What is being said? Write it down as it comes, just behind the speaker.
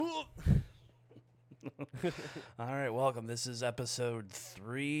All right, welcome. This is episode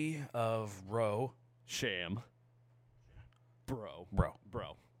 3 of Row. Sham. Bro. Bro.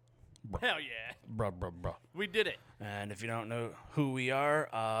 Hell yeah. Bro. We did it. And if you don't know who we are,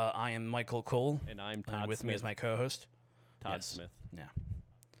 I am Michael Cole. And I'm And Todd with Smith. me is my co-host. Todd Yes. Smith. Yeah.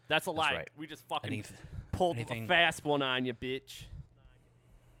 That's a lie. right. We just fucking Anyth- pulled anything- a fast one on you, bitch.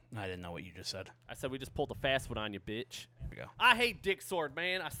 I didn't know what you just said. I said we just pulled a fast one on you, bitch. There we go. I hate Dick Sword,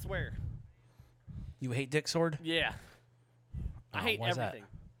 man. I swear. You hate Dick Sword? Yeah. I Oh, hate why's that? everything.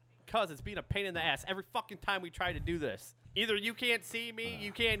 Because it's being a pain in the ass every fucking time we try to do this. Either you can't see me,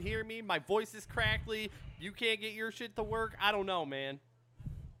 you can't hear me, my voice is crackly, you can't get your shit to work. I don't know, man.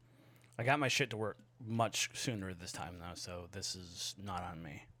 I got my shit to work much sooner this time, though, so this is not on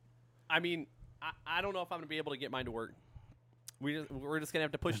me. I mean, I don't know if I'm going to be able to get mine to work. We're just going to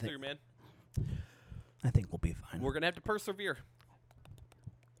have to push through, man. I think we'll be fine. We're going to have to persevere.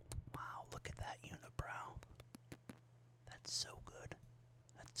 Wow, look at that unibrow. That's so good.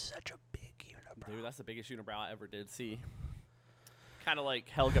 That's such a big unibrow. Dude, that's the biggest unibrow I ever did see. Kind of like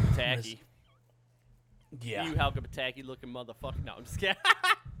Helga Pataki. Yeah. You Helga Pataki looking motherfucker. No, I'm just kidding.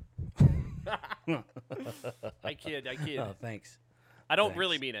 I kid. Oh, thanks. I don't thanks.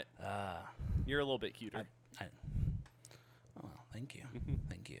 really mean it. You're a little bit cuter. Oh, thank you.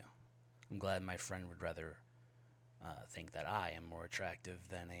 Thank you. I'm glad my friend would rather think that I am more attractive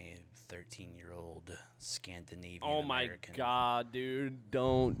than a 13-year-old Scandinavian Oh my American. god, dude.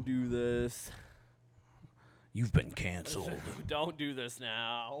 Don't do this. You've been canceled. Don't do this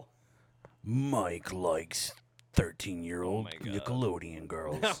now. Mike likes 13-year-old Oh my God. Nickelodeon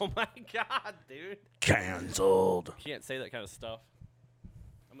girls. Oh my god, dude. Canceled. Can't say that kind of stuff.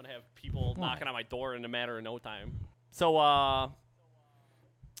 I'm gonna have people Why? knocking on my door in a matter of no time. So,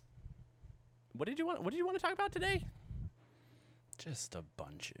 what did you want to talk about today? Just a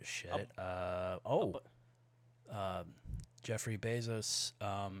bunch of shit. but- Jeffrey Bezos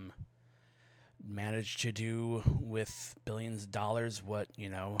managed to do with billions of dollars what,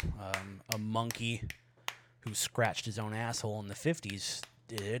 a monkey who scratched his own asshole in the 50s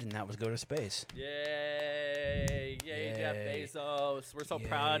did, and that was go to space. Yay! Yay, Jeff Yay. Bezos. We're so Yay,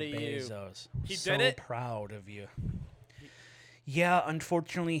 proud of you. Bezos. He so did it? proud of you. Yeah,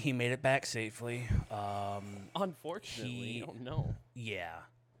 unfortunately, he made it back safely. Unfortunately, He- oh no. Yeah.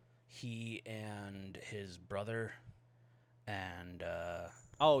 He and his brother and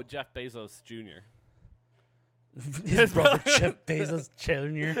Oh, Jeff Bezos Jr. his brother Jeff Bezos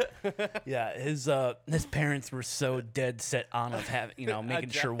Jr. Yeah, his parents were so dead set on of making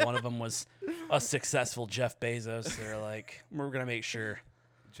sure one of them was a successful Jeff Bezos. They're like, we're gonna make sure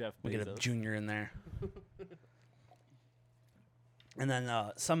Jeff we get a Bezos. junior in there. And then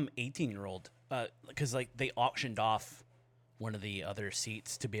some 18-year-old, because they auctioned off one of the other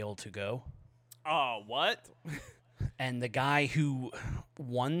seats to be able to go. Oh, what? And the guy who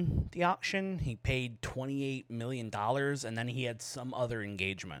won the auction, he paid $28 million, and then he had some other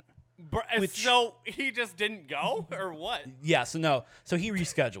engagement. So he just didn't go, or what? Yeah, so he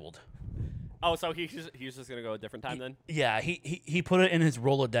rescheduled. Oh, so he's just gonna go a different time then? Yeah, he put it in his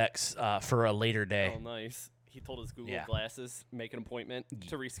Rolodex for a later day. Oh, nice. He told his Google Yeah. Glasses, make an appointment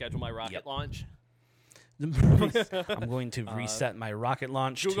to reschedule my rocket Yep. launch. I'm going to reset my rocket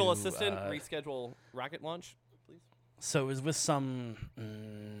launch. Google to, Assistant, reschedule rocket launch, please. So it was with some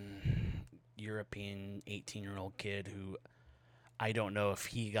European 18-year-old kid who I don't know if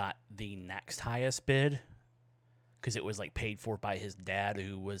he got the next highest bid because it was paid for by his dad,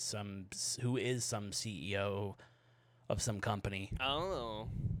 who is some CEO of some company. Oh.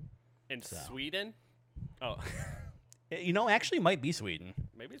 In So. Sweden? Oh. Actually, it might be Sweden,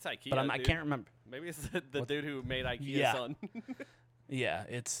 Maybe it's IKEA. but I dude. can't remember. Maybe it's the dude who made IKEA Yeah. son. Yeah,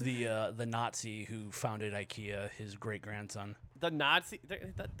 it's the Nazi who founded IKEA, his great grandson. The Nazi.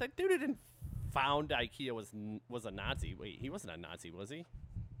 That dude who didn't found IKEA was a Nazi. Wait, he wasn't a Nazi, was he?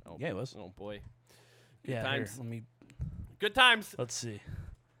 Oh, Yeah, he was. Oh boy. Good Yeah, times. here, Good times. let's see.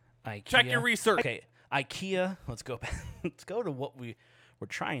 IKEA. Check your research. Okay, IKEA. Let's go back. Let's go to what we're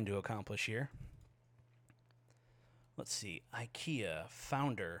trying to accomplish here. Let's see. IKEA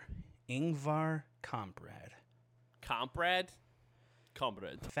founder Ingvar Kamprad. Comrade.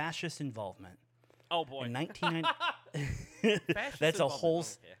 Fascist involvement. Oh boy. In 1990. Fascist That's a involvement. whole. Okay,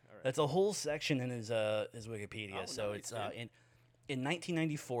 all right. That's a whole section in his Wikipedia. Oh, So nice, it's dude. in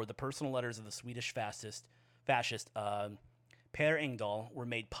 1994, the personal letters of the Swedish fascist Per Engdahl were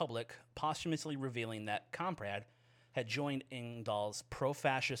made public, posthumously revealing that Kamprad had joined Engdahl's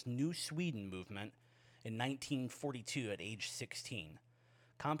pro-fascist New Sweden movement in 1942 at age 16.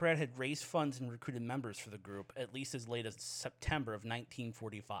 Comprad had raised funds and recruited members for the group at least as late as September of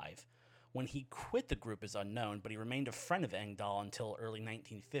 1945. When he quit the group is unknown, but he remained a friend of Engdahl until early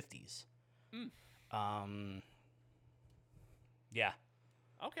 1950s. Yeah.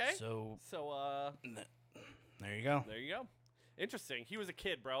 Okay. So there you go. There you go. Interesting. He was a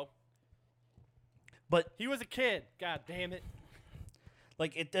kid, bro. But He was a kid. God damn it.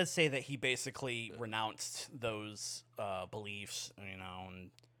 like it does say that he basically renounced those beliefs,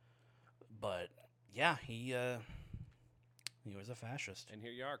 but yeah, he was a fascist. And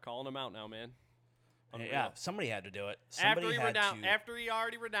here you are calling him out now, man. Unreal. Yeah, somebody had to do it. Somebody After he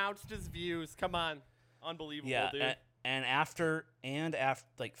already renounced his views. Come on. Unbelievable, dude. And after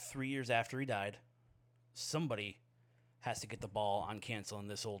like 3 years after he died, somebody has to get the ball on canceling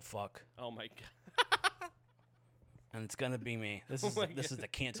this old fuck. Oh my god. And it's gonna be me. This is the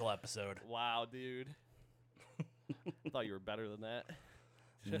cancel episode. Wow, dude. I thought you were better than that.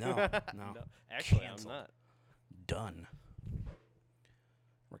 No. Actually, Canceled. I'm not. Done.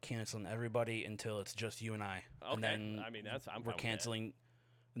 We're canceling everybody until it's just you and I. Okay. And then I'm we're fine with that. canceling,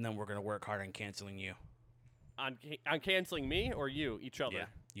 and then we're gonna work hard on canceling you. On canceling me or you? Each other? Yeah,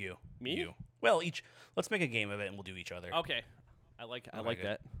 you. Me? You. Well, let's make a game of it, and we'll do each other. Okay. I like good.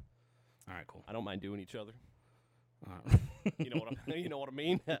 that. All right, cool. I don't mind doing each other. Uh, You know what I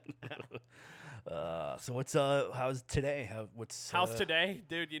mean? So what's how's today? How's today,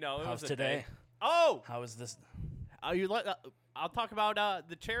 dude? It How's was a today? day. Oh, How is this? I'll talk about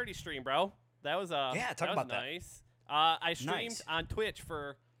the charity stream, bro. That was talk that was about that. nice. I streamed Nice. on Twitch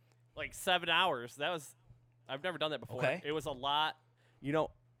for like 7 hours. I've never done that before. Okay. It was a lot.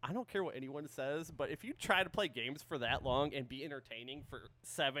 I don't care what anyone says, but if you try to play games for that long and be entertaining for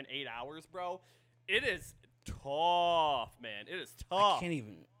 7-8 hours, bro, it is tough, man. It is tough.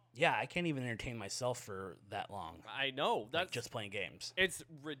 I can't even entertain myself for that long. I know. That's Like just playing games. It's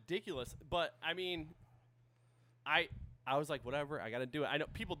ridiculous, but I mean, I was like, whatever, I gotta do it. I know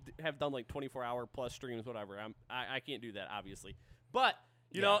people have done like 24-hour plus streams, whatever. I can't do that, obviously, but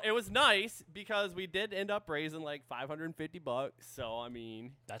you know, it was nice because we did end up raising like $550. So I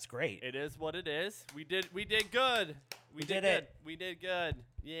mean, That's great. it is what it is. We did good. We did did good. it. We did good.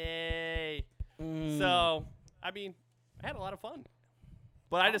 Yay! Mm. So I mean, I had a lot of fun,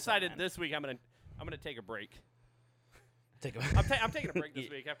 but I Awesome, decided man. this week I'm gonna take a break. Take a I'm taking a break this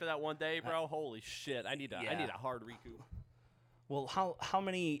week after that one day, bro. Holy shit! I need a hard recoup. Well,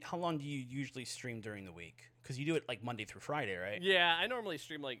 how long do you usually stream during the week? Because you do it like Monday through Friday, right? Yeah, I normally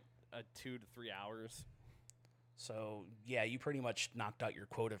stream like 2 to 3 hours. So yeah, you pretty much knocked out your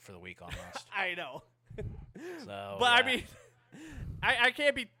quota for the week almost. I know, So, but I yeah. mean, I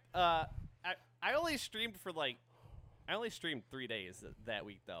can't be. I only streamed for I only streamed 3 days that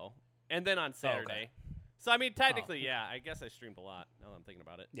week though, and then on Saturday. okay. So I mean, technically, yeah, I guess I streamed a lot. Now that I'm thinking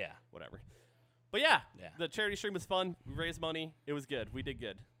about it. Yeah. Whatever. But yeah, Yeah. the charity stream was fun. We raised money. It was good. We did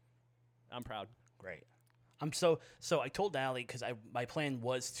good. I'm proud. Great. I told Allie because my plan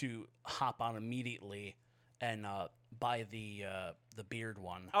was to hop on immediately and buy the beard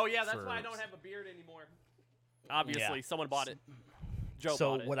one. Oh yeah, that's for- why I don't have a beard anymore. Obviously, Yeah. someone bought it. Joe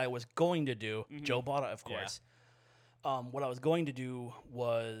So bought it. what I was going to do, Joe bought it, of Yeah. course. What I was going to do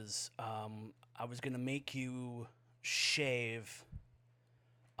was I was going to make you shave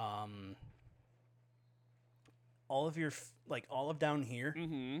all of your all of down here,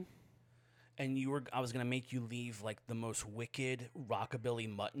 Mm-hmm. and I was going to make you leave like the most wicked rockabilly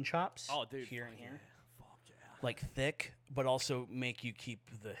mutton chops. Oh, dude. here and fuck here, yeah. Fuck yeah. like thick, but also make you keep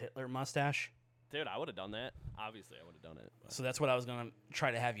the Hitler mustache. Dude, I would have done that. Obviously, I would have done it. but- So that's what I was going to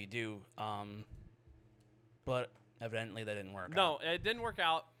try to have you do. But evidently that didn't work. No, it didn't work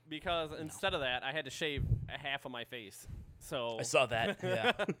out because instead of that, I had to shave half of my face. So I saw that.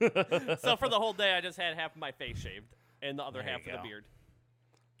 Yeah. so for the whole day, I just had half of my face shaved and the other There half you of the go. beard.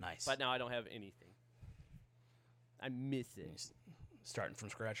 Nice. But now I don't have anything. I miss it. Starting from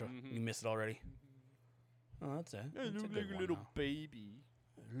scratch. Mhm. You missed it already. Oh, that's it. I That's a look good like a one, little though. baby.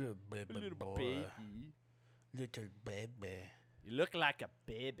 Little baby A little boy. baby. Little baby. You look like a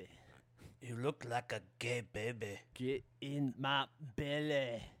baby. You look like a gay baby. Get in my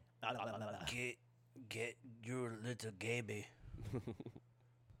belly. Get your little baby.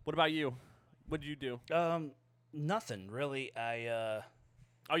 What about you? What did you do? Nothing really.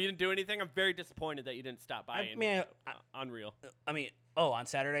 Oh, you didn't do anything? I'm very disappointed that you didn't stop by. I mean, Unreal. on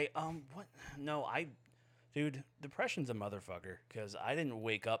Saturday. What? No, dude, depression's a motherfucker because I didn't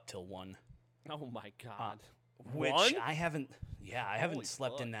wake up till 1. Oh my god. Which 1? I haven't. Yeah, I Holy haven't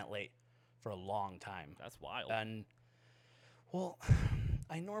slept fuck. in that late for a long time. That's wild. And well,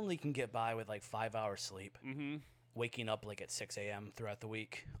 I normally can get by with like 5 hours sleep. Mm-hmm. waking up like at 6 a.m. throughout the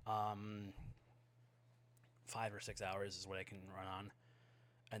week. 5 or 6 hours is what I can run on.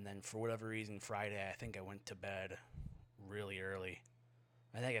 And then for whatever reason, Friday, I think I went to bed really early.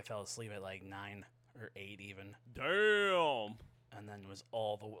 I think I fell asleep at like 9 or 8 even. Damn. And then was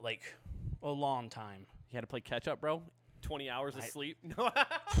all the, like, a long time. You had to play catch up, bro? 20 hours of sleep? Gotta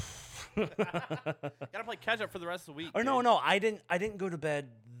play catch up for the rest of the week. Or no, I didn't go to bed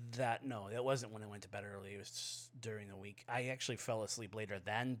that wasn't when I went to bed early. It was during the week. I actually fell asleep later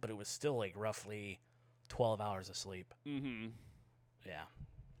then, but it was still like roughly 12 hours of sleep. Mm-hmm. Yeah.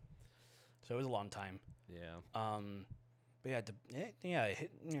 So it was a long time. Yeah.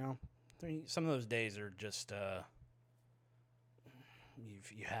 But some of those days are just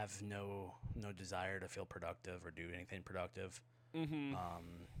you have no desire to feel productive or do anything productive. Mm-hmm.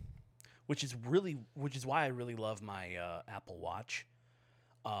 Which is why I really love my Apple Watch.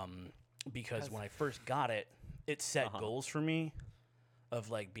 Because when I first got it, it set goals for me of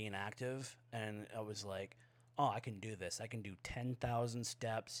like being active, and I was like, oh, I can do this. I can do 10,000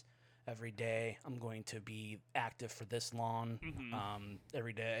 steps every day. I'm going to be active for this long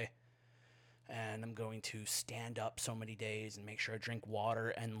every day. And I'm going to stand up so many days and make sure I drink water.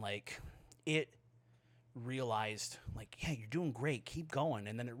 And like it realized like, yeah, you're doing great. Keep going.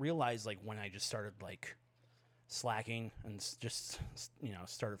 And then it realized like when I just started like slacking and just,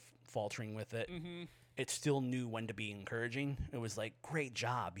 started faltering with it, it still knew when to be encouraging. It was like, great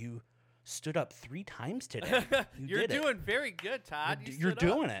job. You stood up 3 times today. You're doing very good, Todd. You're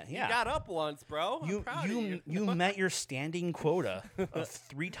doing it. Yeah. You got up once, bro. I'm proud of you. You met your standing quota of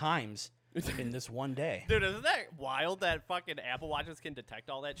 3 times in this one day. Dude, isn't that wild that fucking Apple Watches can detect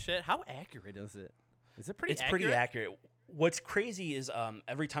all that shit? How accurate is it? Is it pretty accurate? It's pretty accurate. What's crazy is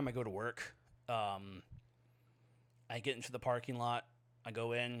every time I go to work, I get into the parking lot, I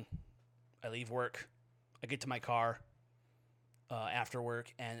go in, I leave work, I get to my car after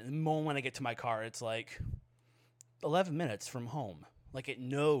work, and the moment I get to my car, it's like 11 minutes from home. Like it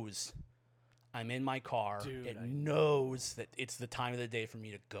knows I'm in my car. Dude, it knows that it's the time of the day for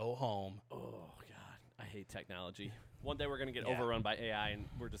me to go home. Oh, God. I hate technology. One day we're going to get overrun by AI, and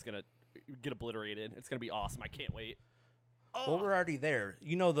we're just going to get obliterated. It's going to be awesome. I can't wait. Well, we're already there.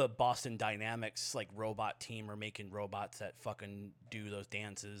 You know the Boston Dynamics like robot team are making robots that fucking do those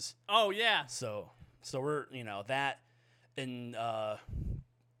dances. Oh, yeah. So we're, that in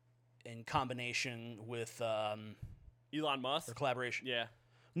combination with Elon Musk? Or collaboration. Yeah.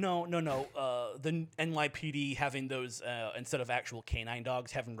 No. The NYPD having those instead of actual canine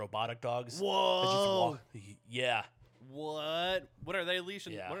dogs, having robotic dogs. Whoa! Yeah. What? What are they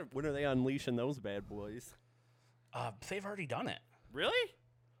unleashing? Yeah. When are they unleashing those bad boys? They've already done it. Really?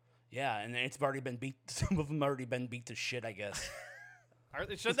 Yeah, and it's already been beat. Some of them already been beat to shit, I guess.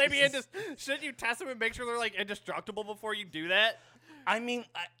 Should they be shouldn't you test them and make sure they're like indestructible before you do that? I mean,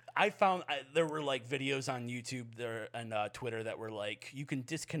 I found there were like videos on YouTube there and Twitter that were like you can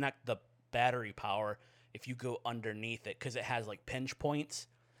disconnect the battery power if you go underneath it because it has like pinch points,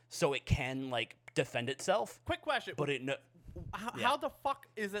 so it can like defend itself. Quick question, but how the fuck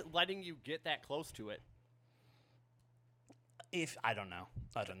is it letting you get that close to it? I don't know.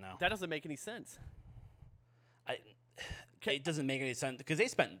 That doesn't make any sense. It doesn't make any sense because they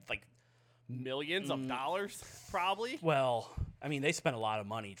spent like millions of dollars, probably. Well, I mean, they spent a lot of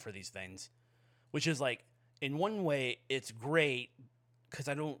money for these things, which is like, in one way, it's great because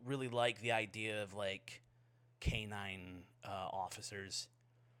I don't really like the idea of like canine officers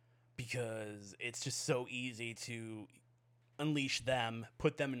because it's just so easy to unleash them,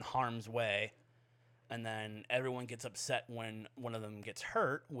 put them in harm's way, and then everyone gets upset when one of them gets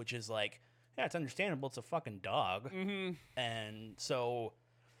hurt, which is like, yeah, it's understandable. It's a fucking dog. Mm-hmm. And so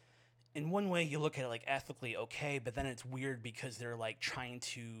in one way you look at it like ethically okay, but then it's weird because they're like trying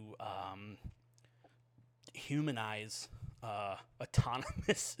to humanize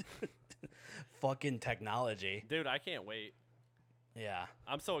autonomous fucking technology. Dude, I can't wait. Yeah.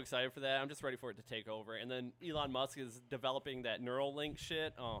 I'm so excited for that. I'm just ready for it to take over. And then Elon Musk is developing that Neuralink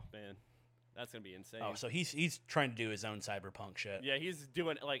shit. Oh, man. That's going to be insane. Oh, so he's trying to do his own cyberpunk shit. Yeah, he's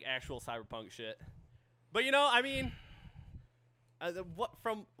doing like actual cyberpunk shit. But I mean,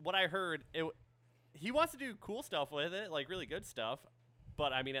 from what I heard, he wants to do cool stuff with it, like really good stuff.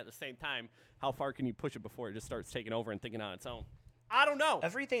 But I mean, at the same time, how far can you push it before it just starts taking over and thinking on its own? I don't know.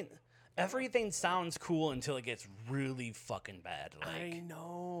 Everything sounds cool until it gets really fucking bad. Like, I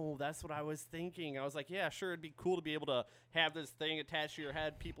know. That's what I was thinking. I was like, yeah, sure, it'd be cool to be able to have this thing attached to your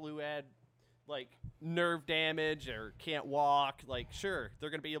head. People who had like nerve damage or can't walk, like sure, they're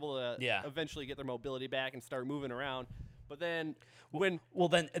gonna be able to eventually get their mobility back and start moving around. But then then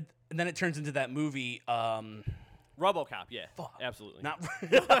it turns into that movie RoboCop, yeah. Fuck. Absolutely. Not.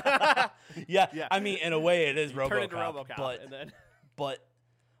 yeah, Yeah. I mean, in a way, it is RoboCop. Turn into RoboCop, but and then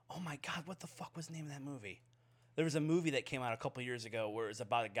oh my god, what the fuck was the name of that movie? There was a movie that came out a couple years ago where it was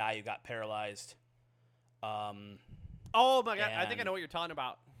about a guy who got paralyzed. oh my god, I think I and- know what you're talking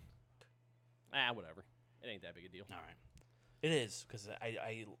about. Whatever. It ain't that big a deal. All right, it is because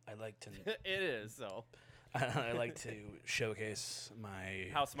I like to It is, so. I like to showcase my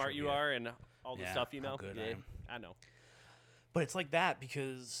How smart you trivia. are and all the Yeah, stuff you how know. good yeah, I am. I know. But it's like that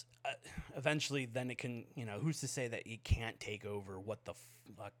because eventually, then it can. Who's to say that you can't take over what the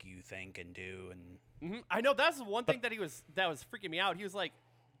fuck you think and do and. I know that's one thing that was freaking me out. He was like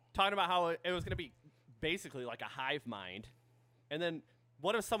talking about how it was going to be basically like a hive mind, and then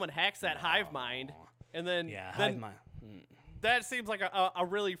what if someone hacks that hive mind, and then Yeah, then hive mind. that seems like a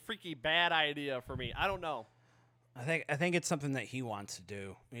really freaky bad idea for me. I don't know. I think it's something that he wants to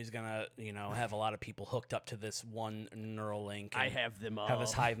do. He's gonna, have a lot of people hooked up to this one neural link. I and have them all. have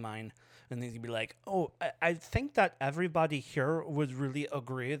his hive mind, and then he'd be like, "Oh, I think that everybody here would really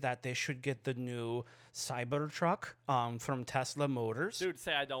agree that they should get the new Cybertruck from Tesla Motors." Dude,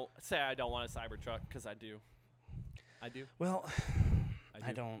 say I don't want a Cybertruck because I do. I do. Well, I do.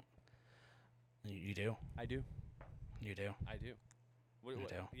 I don't. You do. I do. You do. I do. You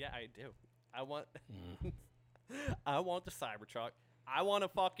do? Yeah, I do. I want. Mm. I want the Cybertruck. I want to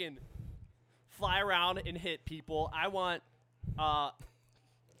fucking fly around and hit people. I want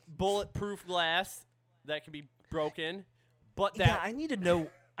bulletproof glass that can be broken. But that Yeah, I need to know.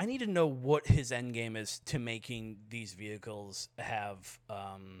 I need to know what his end game is to making these vehicles have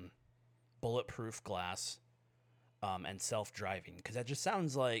bulletproof glass and self-driving, because that just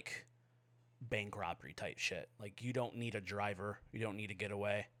sounds like bank robbery type shit. Like, you don't need a driver, you don't need to get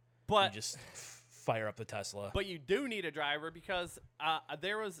away. but You just fire up the Tesla. but you do need a driver because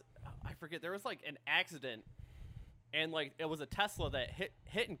there was like an accident and like it was a Tesla that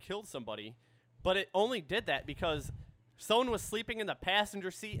hit and killed somebody, but it only did that because someone was sleeping in the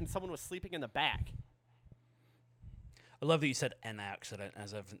passenger seat and someone was sleeping in the back. I love that you said an accident,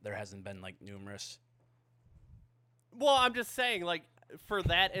 as if there hasn't been like numerous. Well, I'm just saying, like, for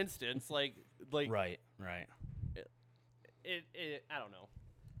that instance, like Right. it I don't know.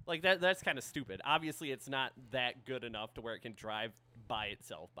 Like that's kind of stupid. Obviously, it's not that good enough to where it can drive by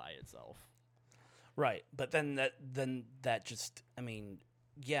itself. Right, but then that just, I mean,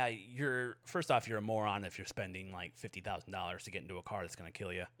 yeah, you're first off, you're a moron if you're spending like $50,000 to get into a car that's gonna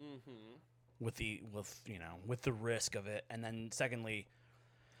kill you. With the risk of it, and then secondly,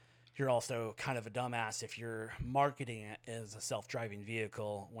 you're also kind of a dumbass if you're marketing it as a self-driving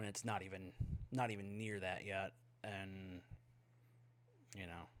vehicle when it's not even near that yet, and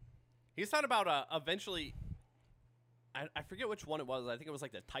He's talking about eventually. I forget which one it was. I think it was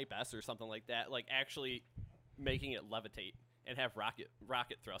like the Type S or something like that. Like actually making it levitate and have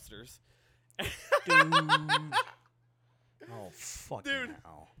rocket thrusters. dude. Oh fucking Dude.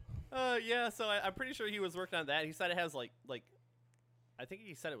 hell. Yeah. So I'm pretty sure he was working on that. He said it has like I think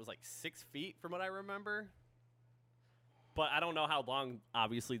he said it was like 6 feet from what I remember. But I don't know how long.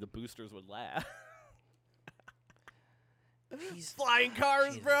 Obviously, the boosters would last. He's Flying cars,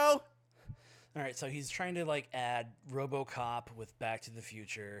 Jesus. bro. All right, so he's trying to like add RoboCop with Back to the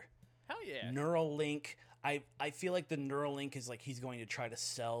Future. Hell yeah. Neuralink. I feel like the Neuralink is like he's going to try to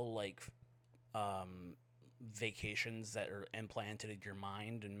sell like vacations that are implanted in your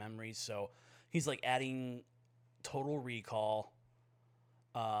mind and memories. So he's like adding Total Recall.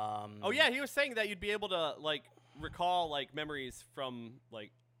 Oh yeah, he was saying that you'd be able to like recall like memories from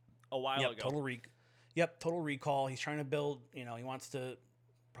like a while Yep, ago. Total Recall. He's trying to build. He wants to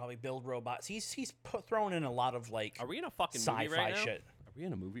probably build robots. He's throwing in a lot of like Are we in a fucking movie sci-fi right now? shit. Are we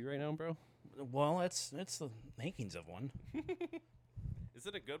in a movie right now, bro? Well, it's the makings of one. Is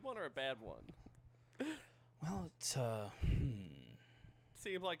it a good one or a bad one? Well, it's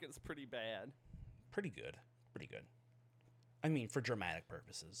Seems like it's pretty bad. pretty good. Pretty good. I mean, for dramatic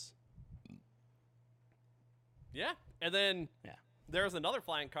purposes. Yeah. And then Yeah. there was another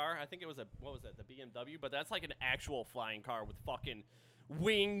flying car. I think it was the BMW, but that's like an actual flying car with fucking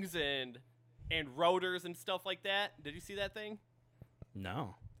wings and rotors and stuff like that. Did you see that thing?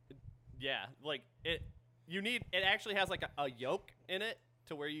 No. Yeah, like it actually has like a yoke in it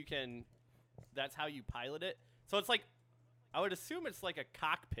to where you can that's how you pilot it. So it's like I would assume it's like a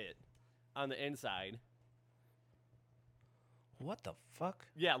cockpit on the inside. What the fuck?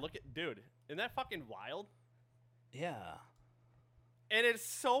 Yeah, dude, isn't that fucking wild? Yeah. And it's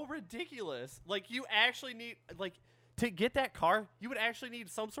so ridiculous. Like you actually need like to get that car, you would actually need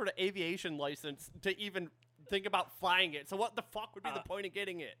some sort of aviation license to even think about flying it. So what the fuck would be the point of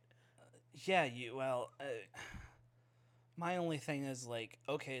getting it? Yeah, My only thing is like,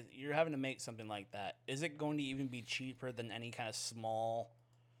 okay, you're having to make something like that. Is it going to even be cheaper than any kind of small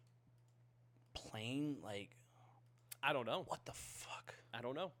plane? Like, I don't know. what the fuck? I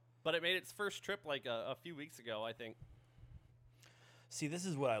don't know. But it made its first trip like a few weeks ago, I think. See, this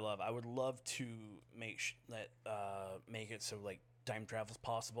is what I love. I would love to make it so like time travel is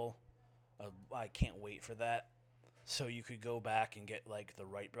possible. I can't wait for that. So you could go back and get like the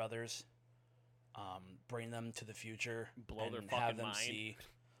Wright brothers, bring them to the future, Blow and their have fucking them mind.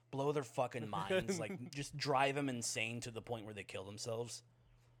 blow their fucking minds, like just drive them insane to the point where they kill themselves.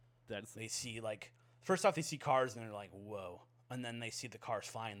 That's They see like first off they see cars and they're like whoa, and then they see the cars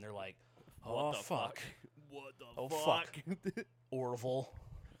flying, they're like, oh what the fuck. What the Oh, fuck? Orville,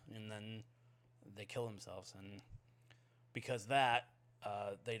 and then they kill themselves, and because that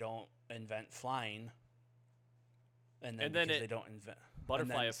they don't invent flying, and then because they don't invent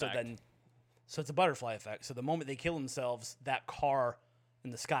Butterfly effect. So it's a butterfly effect. So the moment they kill themselves, that car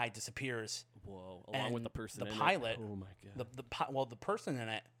in the sky disappears. Whoa! Along with and the person, the in pilot, It. Oh my god! the person in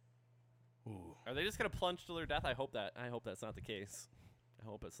it. Ooh. Are they just gonna plunge to their death? I hope that's not the case. I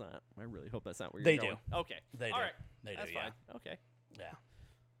hope it's not. I really hope that's not where They you're going. do. Okay. They All do. right. They That's do. fine. Okay. Yeah.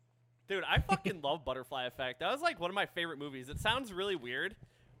 Dude, I fucking love Butterfly Effect. That was like one of my favorite movies. It sounds really weird,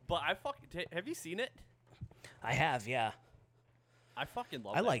 but I fucking have you seen it? I have. Yeah. I fucking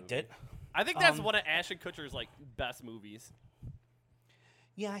love. I that liked movie. it. I think that's one of Ashton Kutcher's like best movies.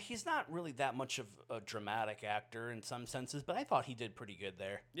 Yeah, he's not really that much of a dramatic actor in some senses, but I thought he did pretty good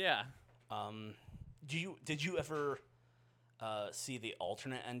there. Yeah. Did you ever see the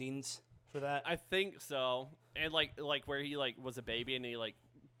alternate endings for that? I think so. And like where he like was a baby and he like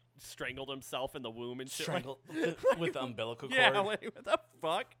strangled himself in the womb and shit. Strangled with the umbilical cord. Yeah, like, what the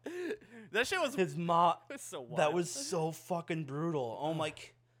fuck? That shit was His mom. so wild. That was so fucking brutal. Oh my.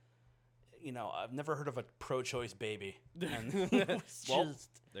 You know, I've never heard of a pro-choice baby. And it was Well, just,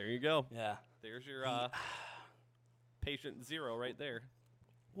 there you go. yeah. There's your patient zero right there.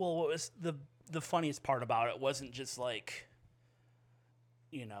 Well, what was the funniest part about it wasn't just like,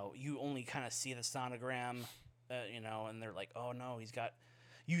 you know, you only kind of see the sonogram, you know, and they're like, oh no, he's got.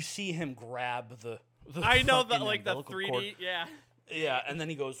 You see him grab the I know that fucking like the umbilical 3D, cord. yeah. Yeah, and then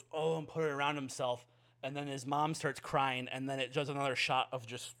he goes, oh, and put it around himself, and then his mom starts crying, and then it does another shot of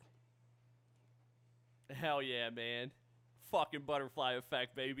just. Hell yeah, man. Fucking Butterfly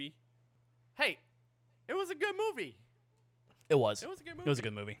Effect, baby. Hey, it was a good movie. It was. It was a good movie. It was a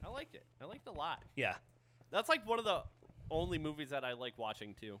good movie. I liked it. I liked it a lot. Yeah. That's like one of the only movies that I like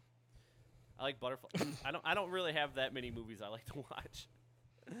watching too. I like Butterfly. I don't really have that many movies I like to watch.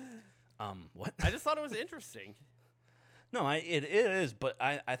 What? I just thought it was interesting. No, it is, but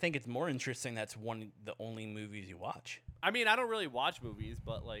I think it's more interesting that's the only movies you watch. I mean, I don't really watch movies,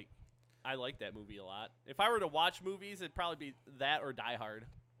 but like, I like that movie a lot. If I were to watch movies, it'd probably be that or Die Hard.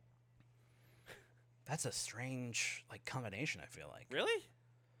 That's a strange like combination, I feel like. Really?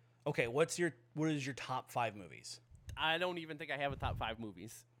 Okay, what is your top 5 movies? I don't even think I have a top 5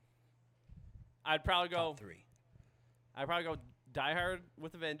 movies. I'd probably go Top 3. I'd probably go Die Hard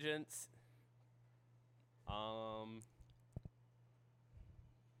with a Vengeance.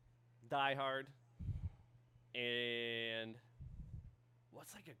 Die Hard. And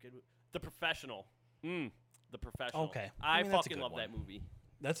what's like a good The Professional. The Professional. Okay. I I mean, that's a fucking good love one. that movie.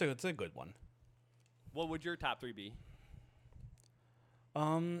 That's a good one. What would your top 3 be?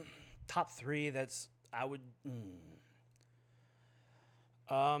 Top 3. That's I would.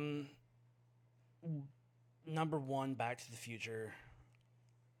 Number 1, Back to the Future.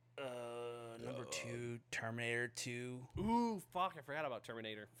 Number 2, Terminator 2. Ooh, fuck! I forgot about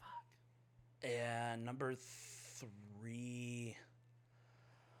Terminator. Fuck. And number 3.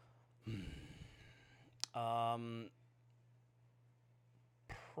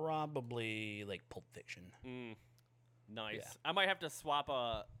 Probably like Pulp Fiction. Nice. Yeah. I might have to swap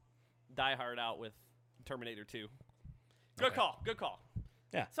Die Hard out with Terminator 2. Good Okay. call. Good call.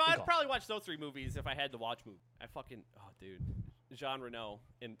 Yeah. So good I'd call. probably watch those 3 movies if I had to watch movies. I fucking dude, Jean Reno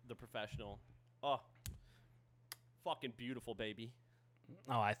in The Professional. Oh, fucking beautiful, baby.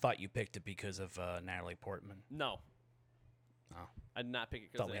 Oh, I thought you picked it because of Natalie Portman. No. Oh. I did not pick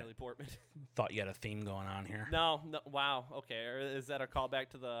it because Thought of we had- Natalie Portman. Thought you had a theme going on here. No. Wow. Okay. Or is that a callback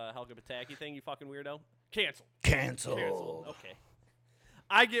to the Helga Pataki thing? You fucking weirdo. Cancel. Cancel. Canceled. Okay.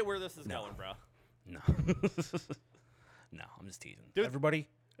 I get where this is No. going, bro. No. No, I'm just teasing. Dude. Everybody,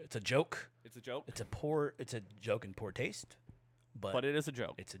 it's a joke. It's a joke. It's a joke in poor taste. But it is a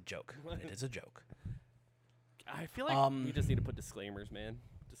joke. it's a joke. It is a joke. I feel like we just need to put disclaimers, man.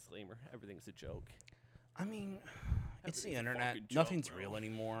 Disclaimer. Everything's a joke. I mean, it's the Everything's a internet. fucking joke, Nothing's bro. real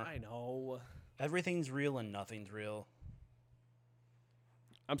anymore. I know. Everything's real and nothing's real.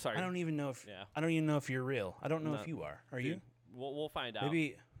 I'm sorry. I don't even know if Yeah. I don't even know if you're real. I don't know No. if you are. Are Dude, you? We'll find out.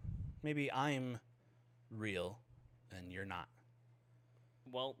 Maybe I'm real and you're not.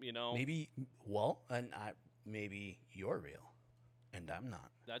 Well, Maybe maybe you're real and I'm not.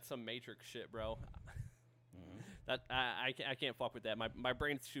 that's some Matrix shit, bro. Mm-hmm. That I can't fuck with that. My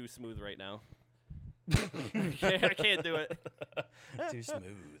brain's too smooth right now. I can't do it. Too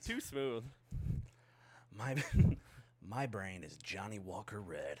smooth. Too smooth. My brain is Johnny Walker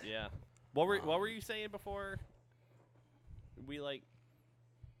Red. Yeah. What were you saying before we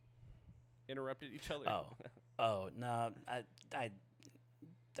interrupted each other? Oh no, I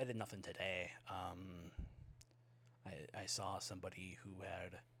did nothing today. I saw somebody who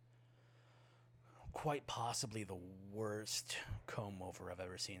had quite possibly the worst comb over I've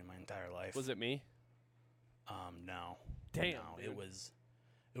ever seen in my entire life. Was it me? No. Damn, No, dude. it was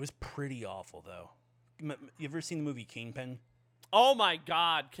pretty awful though. You ever seen the movie Kingpin? Oh my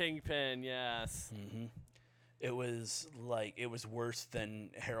God, Kingpin, yes. Mm-hmm. It was worse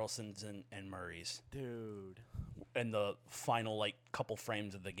than Harrelson's and Murray's. Dude. In the final couple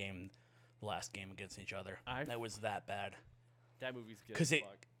frames of the game, the last game against each other. It was that bad. That movie's good.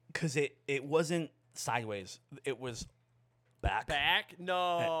 Because it wasn't sideways. It was back. Back?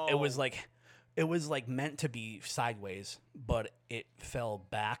 No. It was meant to be sideways, but it fell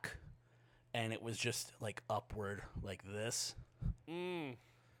back, and it was just upward like this.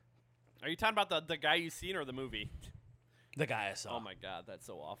 Are you talking about the guy you seen or the movie? The guy I saw. Oh my God, that's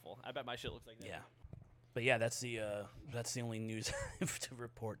so awful. I bet my shit looks like that. Yeah. But yeah, that's the only news I have to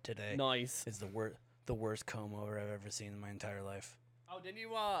report today. Nice. It's the worst comb over I've ever seen in my entire life. Oh, didn't you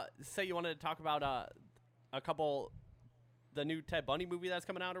say you wanted to talk about the new Ted Bundy movie that's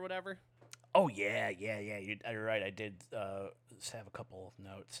coming out or whatever? Oh yeah. You're right. I did have a couple of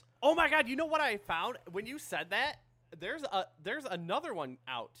notes. Oh my God, you know what I found when you said that? There's another one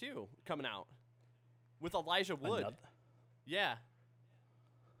out too, coming out with Elijah Wood. Yeah.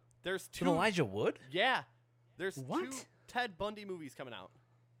 There's two. With Elijah Wood? Yeah. There's What? 2 Ted Bundy movies coming out.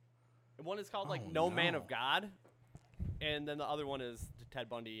 And one is called Oh, No Man no. of God, and then the other one is the Ted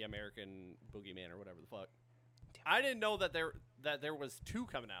Bundy American Boogeyman or whatever the fuck. I didn't know that there was 2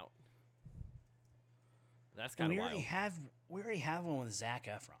 coming out. That's kind of wild. We already have one with Zac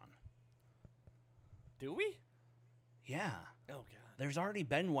Efron. Do we? Yeah. Oh God. There's already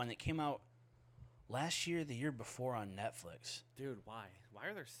been one that came out last year, the year before on Netflix. Dude, why? Why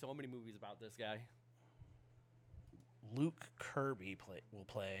are there so many movies about this guy? Luke Kirby will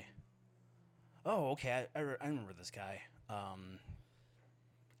play. Oh, okay. I remember this guy.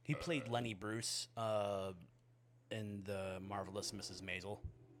 He played Lenny Bruce in the Marvelous Mrs. Maisel.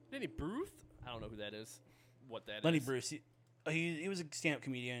 Lenny Bruce? I don't know who that is. What that Lenny is. Bruce. He was a stand-up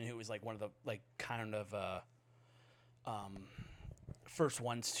comedian who was one of the kind of first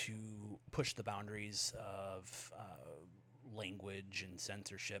ones to push the boundaries of language and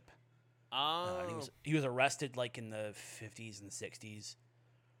censorship. Oh. He was arrested in the 50s and 60s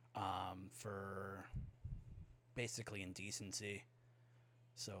for basically indecency.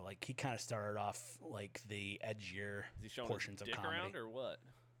 So he kind of started off the edgier Is he showing portions his of dick comedy. around or what?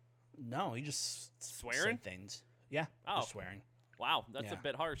 No, he just Swearing? said things. Yeah, Oh. just swearing. Wow, that's a Yeah.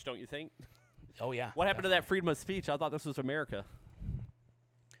 bit harsh, don't you think? Oh yeah. What happened to that freedom of speech? I thought this was America.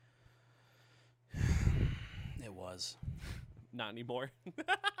 It was. Not anymore.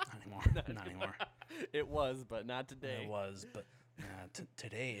 Not anymore. Not anymore. It was, but not today. It was, but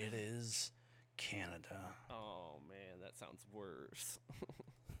today it is Canada. Oh man, that sounds worse.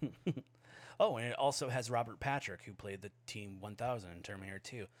 Oh, and it also has Robert Patrick, who played the Team 1000 in Terminator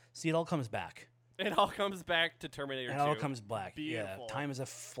 2. See, it all comes back. It all comes back to Terminator 2. It all comes back. Beautiful. Yeah, time is a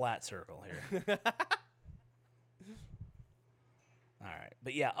flat circle here. All right,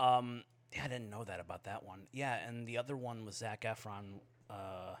 but yeah, I didn't know that about that one. Yeah, and the other one was Zac Efron.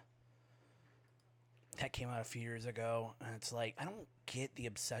 That came out a few years ago, and it's I don't get the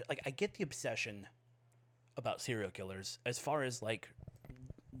obsession. I get the obsession about serial killers as far as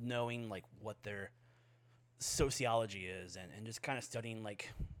knowing what their sociology is and just kind of studying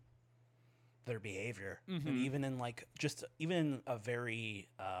their behavior, and even in even in a very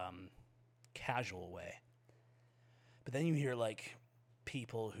casual way. But then you hear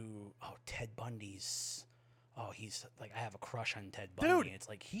people who, Ted Bundy's, he's I have a crush on Ted Bundy. Dude. And it's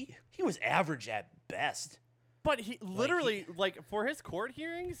he was average at best. But he literally, for his court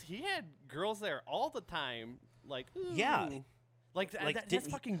hearings, he had girls there all the time. Ooh. Yeah. That's didn't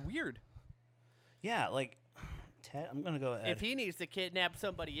he- fucking weird. Yeah, Ted, I'm gonna go ahead. If he needs to kidnap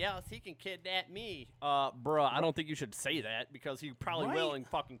somebody else, he can kidnap me. Bruh, I don't think you should say that because he probably will Right? and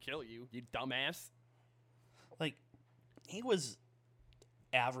fucking kill you, you dumbass. he was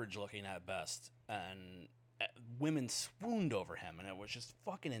average looking at best, and women swooned over him, and it was just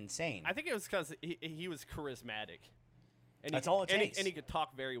fucking insane. I think it was because he was charismatic. And That's all it takes. And he could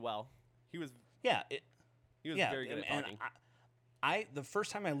talk very well. He was yeah, very good at and talking. I the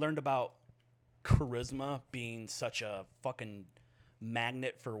first time I learned about charisma being such a fucking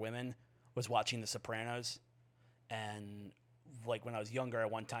magnet for women was watching The Sopranos. And like when I was younger,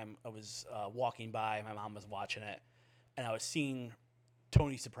 one time I was walking by, my mom was watching it, and I was seeing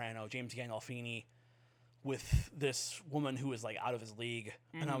Tony Soprano, James Gandolfini, with this woman who was like out of his league,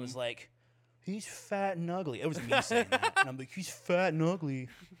 and I was like, he's fat and ugly. It was me saying that, and I'm like, he's fat and ugly,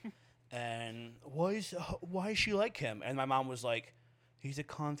 and why is she like him? And my mom was like, he's a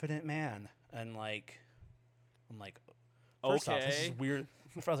confident man, and like, I'm like, first off, this is Okay. weird.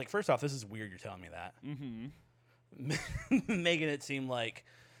 I was like, first off, this is weird. You're telling me that, making it seem like,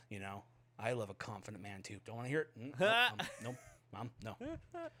 you know, I love a confident man too. Don't want to hear it. Nope, mom, no.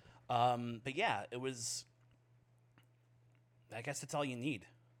 But yeah, it was. I guess that's all you need.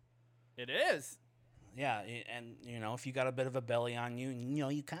 It is. Yeah, and you know, if you got a bit of a belly on you, and you know,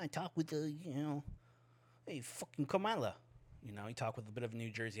 you kind of talk with the, you know, hey, fucking Kamala. You know, you talk with a bit of a New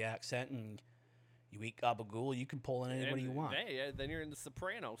Jersey accent, and you eat gabagool, you can pull in anybody you want. Hey, then you're in the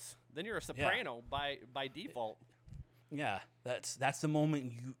Sopranos. Then you're a soprano by default. Yeah, that's the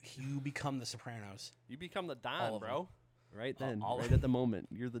moment you become the Sopranos. You become the All Don, of bro. Right then, all right of at the moment,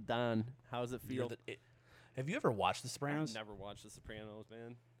 you're the Don. How does it You're feel? have you ever watched The I've Sopranos? never watched The Sopranos,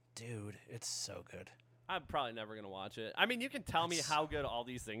 man. Dude, it's so good. I'm probably never gonna watch it. I mean, you can tell me It's- how good all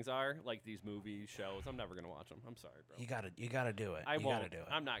these things are, like these movies, shows. I'm never gonna watch them. I'm sorry, bro. You gotta do it. I you won't. gotta do it.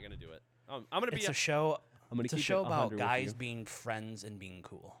 I'm not gonna do it. I'm gonna be. It's a show. I'm gonna It's a keep it show about 100 with guys you. being friends and being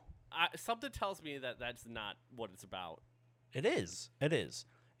cool. Something tells me that that's not what it's about. It is. It is.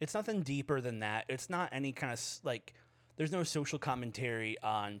 It's nothing deeper than that. It's not any kind of like. There's no social commentary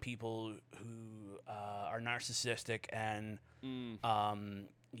on people who are narcissistic, and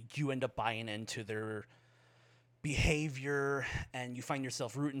you end up buying into their behavior, and you find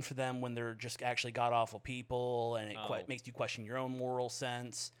yourself rooting for them when they're just actually god awful people, and it Oh. makes you question your own moral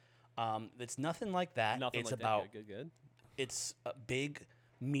sense. It's nothing like that. Nothing It's like about that. Good. it's big,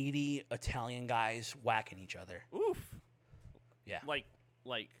 meaty Italian guys whacking each other. Oof. Yeah. Like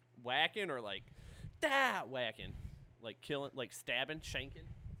whacking or like whacking, like killing, like stabbing, shanking.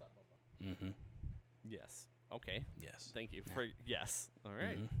 Mm-hmm. Yes. Okay. Yes. Thank you for yes. All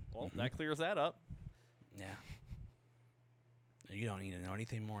right. Mhm. Well, that clears that up. Yeah. You don't need to know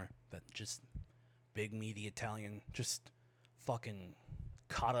anything more. But just big, meaty Italian, just fucking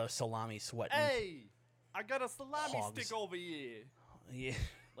cotta salami sweating. Hey, I got a salami Hogs. stick over here. Yeah.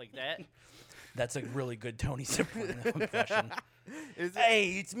 Like that. That's a really good Tony Soprano impression. Is it? Hey,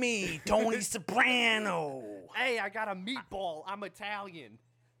 it's me, Tony Soprano. Hey, I got a meatball. I'm Italian.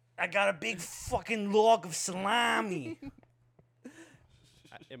 I got a big fucking log of salami.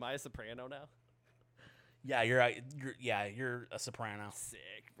 Am I a soprano now? Yeah, you're a soprano. Sick,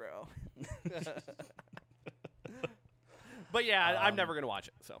 bro. But yeah, I'm never gonna watch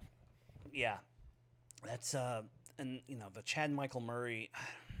it. So Yeah. That's and you know, the Chad Michael Murray.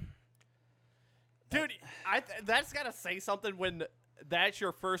 dude, that's gotta say something when that's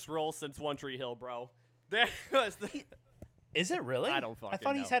your first role since One Tree Hill, bro. That was the, Is it really? I don't fucking I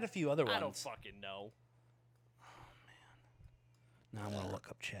thought he's know. had a few other ones. I don't fucking know. Now I'm gonna look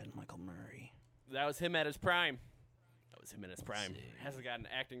up Chad Michael Murray. That was him at his prime. That was him at his prime. see. Hasn't got an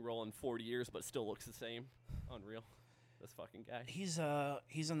acting role in 40 years, but still looks the same. Unreal. This fucking guy. He's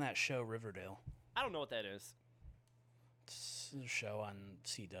on that show Riverdale. I don't know what that is. It's a show on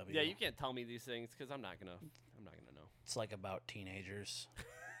CW. Yeah, you can't tell me these things because I'm not gonna know. It's like about teenagers,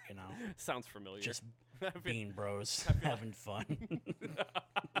 you know, Sounds familiar. just I feel- being bros, having fun.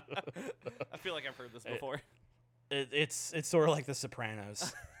 I feel like I've heard this before. It's sort of like The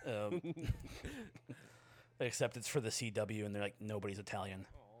Sopranos, except it's for the CW, and they're like nobody's Italian,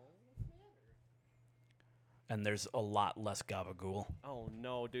 and there's a lot less gabagool. Oh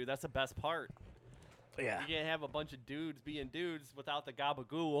no, dude, that's the best part. Yeah, You can't have a bunch of dudes being dudes without the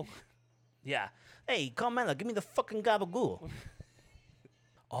gabagool. yeah. Hey, Carmela, give me the fucking gabagool.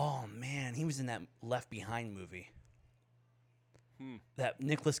 Oh man, he was in that Left Behind movie. That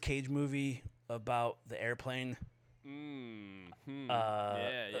Nicolas Cage movie about the airplane. Yeah.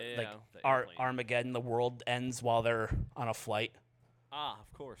 Like the airplane. Armageddon, the world ends while they're on a flight. Ah,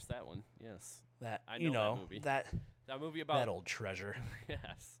 of course, that one. Yes. That I you know that know movie. that That movie about that old treasure.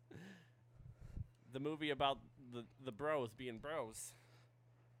 yes. The movie about the bros being bros.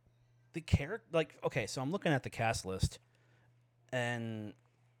 The character, like, okay, so I'm looking at the cast list, and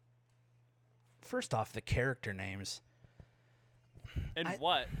first off, the character names. And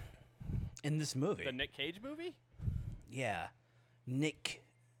what? In this movie. The Nick Cage movie? Yeah. Nick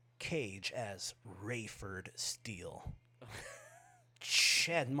Cage as Rayford Steele.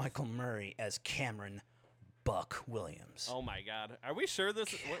 Chad Michael Murray as Cameron Buck Williams. Oh my God! Are we sure this?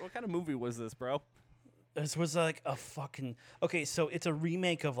 What kind of movie was this, bro? This was like a fucking... Okay, so it's a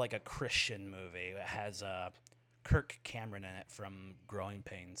remake of like a Christian movie. It has Kirk Cameron in it from Growing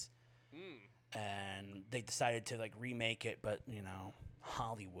Pains. And they decided to like remake it, but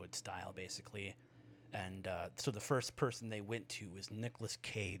Hollywood style basically. And so the first person they went to was Nicolas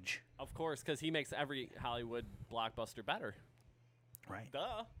Cage. Of course, because he makes every Hollywood blockbuster better. Right.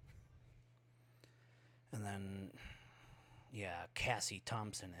 Duh. And then, Cassie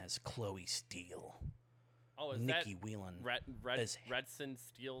Thompson as Chloe Steele. Oh, is Nikki that Whelan as Redson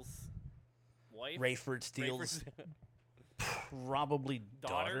Steele's wife? Rayford Steele's probably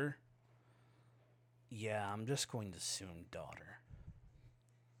daughter. Yeah, I'm just going to assume daughter.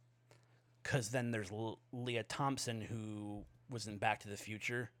 Because then there's Leah Thompson, who was in Back to the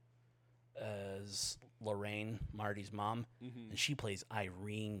Future as Lorraine, Marty's mom, and she plays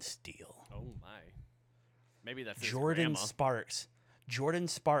Irene Steele. Oh my! Maybe that's his Jordan grandma. Sparks. Jordan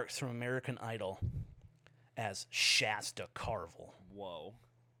Sparks from American Idol as Shasta Carvel. Whoa!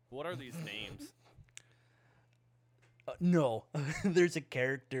 What are these names? No, there's a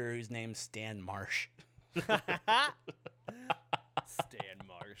character whose name's Stan Marsh. Stan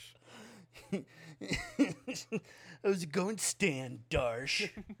Marsh. How's it going, Stan Darsh?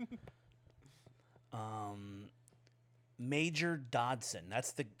 Major Dodson.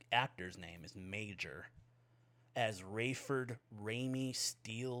 That's the actor's name, is Major. As Rayford Ramey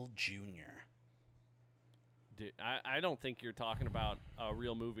Steele Jr. Dude, I don't think you're talking about a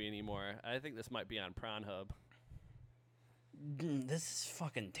real movie anymore. I think this might be on Pornhub. This is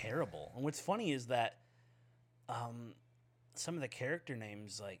fucking terrible. And what's funny is that some of the character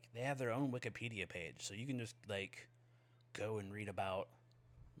names, like, they have their own Wikipedia page, so you can just like go and read about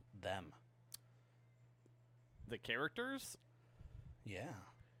them. The characters? Yeah.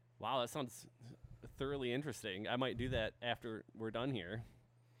 Wow, that sounds thoroughly interesting. I might do that after we're done here.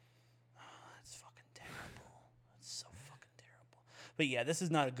 That's fucking terrible. That's so fucking terrible. But yeah, this is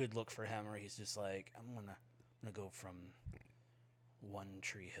not a good look for him, where he's just like, I'm gonna go from One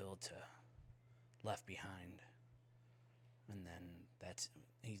Tree Hill to Left Behind, and then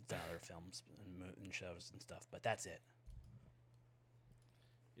he's done other films and shows and stuff, but that's it.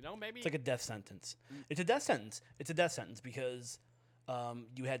 Maybe It's like a death sentence. It's a death sentence. It's a death sentence because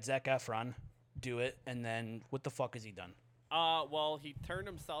you had Zac Efron do it, and then what the fuck has he done? Well, he turned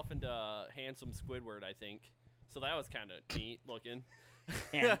himself into handsome Squidward, I think. So that was kind of neat looking.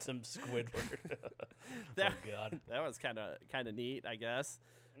 Handsome Squidward. Oh God. That was kind of neat, I guess.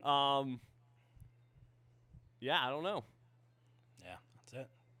 Yeah, I don't know. Yeah, that's it.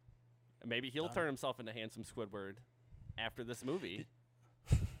 Maybe he'll turn himself into handsome Squidward after this movie.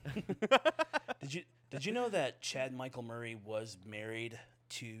 Did you know that Chad Michael Murray was married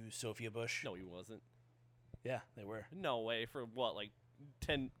to Sophia Bush? No, he wasn't. Yeah, they were. No way. For what, like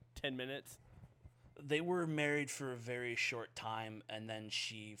 10 minutes? They were married for a very short time, and then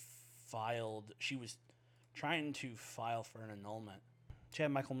she was trying to file for an annulment. Chad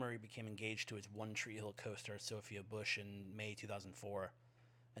Michael Murray became engaged to his One Tree Hill co-star Sophia Bush in May 2004,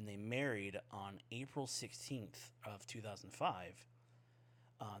 and they married on April 16th of 2005.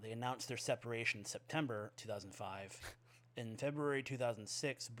 They announced their separation in September 2005. In February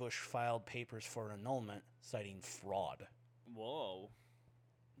 2006, Bush filed papers for an annulment, citing fraud. Whoa.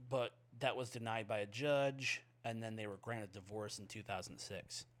 But that was denied by a judge, and then they were granted divorce in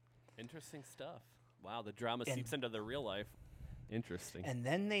 2006. Interesting stuff. Wow, the drama seeps into their real life. Interesting. And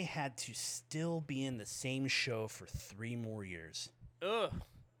then they had to still be in the same show for 3 more years. Ugh.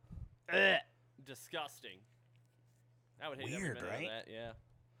 Ugh. Disgusting. I would hate every Weird, minute right? of that, yeah.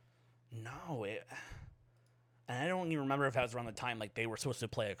 No, and I don't even remember if that was around the time like they were supposed to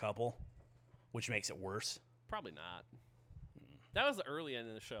play a couple, which makes it worse. Probably not. That was early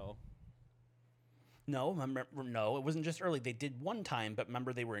in the show. No, no, it wasn't just early. They did one time, but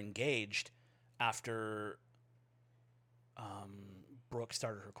remember they were engaged after Brooke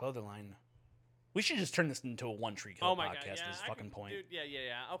started her clothing line. We should just turn this into a One Tree Hill Oh my podcast God, yeah, at this fucking point. Dude,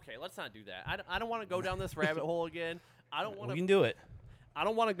 yeah. Okay, let's not do that. I don't want to go down this rabbit hole again. I don't want We to. can do it. I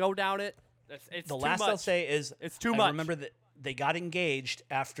don't want to go down it. It's The too last much. I'll say is It's too I much. remember that they got engaged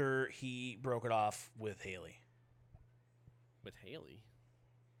after he broke it off with Haley. With Haley.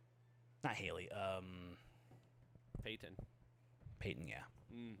 Not Haley. Peyton. Peyton. Yeah.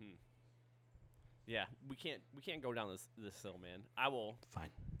 Mm-hmm. Yeah, we can't go down this hill, man. I will Fine.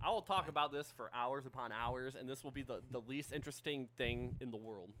 talk about this for hours upon hours, and this will be the least interesting thing in the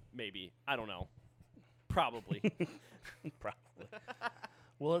world. Maybe, I don't know. Probably. Probably.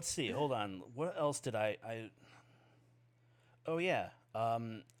 Well, let's see. Hold on. What else did I? Oh yeah.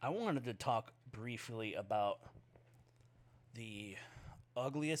 I wanted to talk briefly about the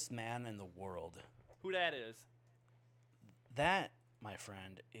ugliest man in the world. Who that is? That, my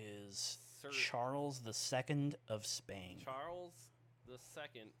friend, is Sir Charles II of Spain. Charles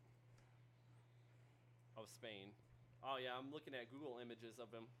II of Spain. Oh yeah, I'm looking at Google images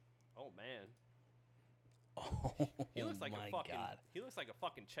of him. Oh man. Oh He looks like my a fucking God. he looks like a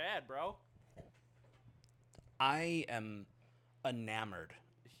fucking Chad, bro. I am enamored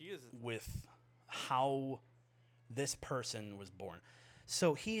He is with how this person was born.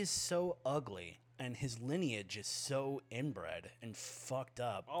 So he is so ugly, and his lineage is so inbred and fucked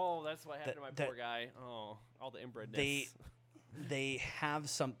up. Oh, that's what happened to my that- poor guy. Oh, all the inbredness. They have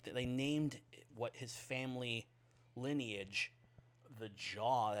something. They named what his family lineage, the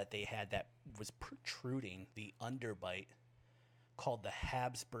jaw that they had that was protruding, the underbite, called the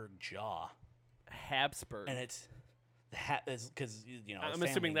Habsburg jaw, Habsburg. and it's because you know. I'm family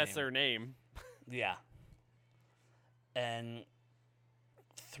assuming that's name. their name. Yeah. And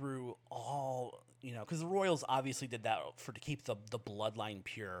through all, you know, because the royals obviously did that to keep the bloodline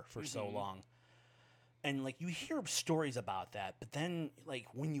pure for so long. And, like, you hear stories about that, but then, like,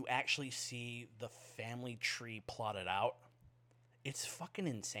 when you actually see the family tree plotted out, it's fucking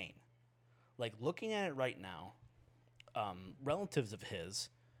insane. Like, looking at it right now, relatives of his,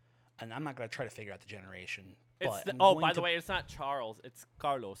 and I'm not going to try to figure out the generation, but I'm oh, going by the to- way, it's not Charles. It's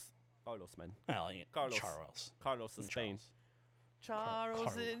Carlos. Carlos, man. well, yeah, Carlos. Charles. Carlos of And Spain. Charles.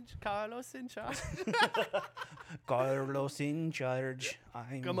 Carlos in charge. Carlos in charge.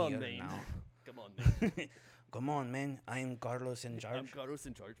 I'm Come on, here man. now. Come on, man. Come on, man. I'm Carlos in I'm charge. Carlos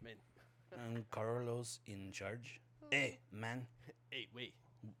in charge, man. I'm Carlos in charge. Hey, man. Hey, wait.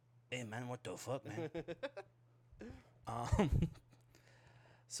 Hey, man, what the fuck, man? um,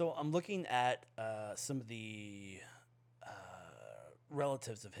 so I'm looking at some of the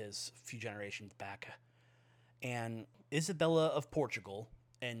relatives of his a few generations back. And Isabella of Portugal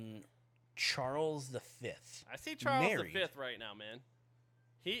and Charles V. I see Charles married. V right now, man.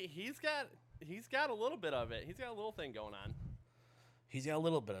 He's got a little bit of it. He's got a little thing going on. He's got a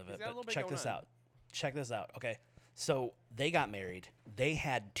little bit of He's it, got a little but bit check going this on. out. Check this out. Okay. So they got married. They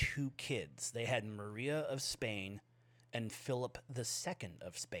had 2 kids. They had Maria of Spain and Philip II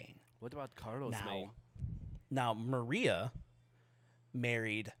of Spain. What about Carlos, man? Now Maria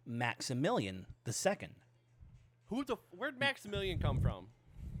married Maximilian II. Where'd Maximilian come from?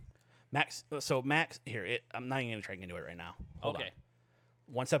 Max. Here, I'm not even gonna try to get into it right now. Hold Okay. on.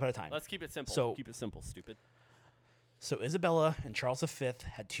 One step at a time. Let's keep it simple. So- keep it simple, stupid. So Isabella and Charles V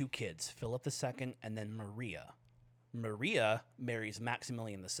had 2 kids, Philip II and then Maria. Maria marries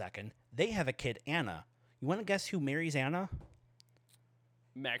Maximilian II. They have a kid, Anna. You want to guess who marries Anna?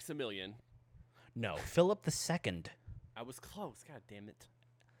 Maximilian. No, Philip II. I was close. God damn it.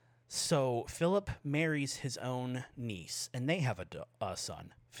 So Philip marries his own niece, and they have a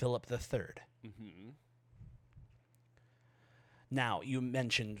son, Philip III. Mm-hmm. Now, you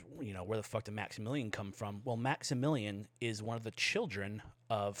mentioned, you know, where the fuck did Maximilian come from? Well, Maximilian is one of the children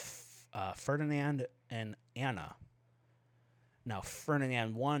of Ferdinand and Anna. Now,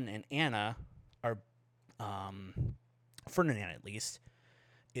 Ferdinand I and Anna are, Ferdinand at least,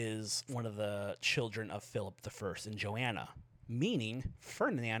 is one of the children of Philip I and Joanna, meaning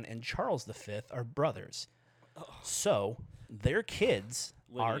Ferdinand and Charles V are brothers. So, their kids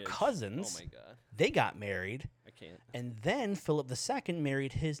are Lineage. cousins. Oh my god. They got married. I can't. And then Philip II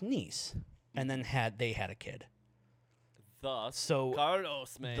married his niece, and then they had a kid. Thus, So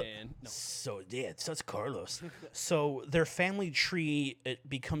Carlos, man. No. So yeah, so it's Carlos. So their family tree, it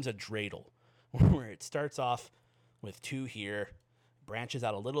becomes a dreidel, where it starts off with 2 here, branches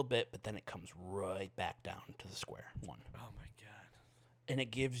out a little bit, but then it comes right back down to the square one, Oh my god. and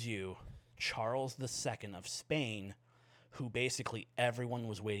it gives you Charles II of Spain, who basically everyone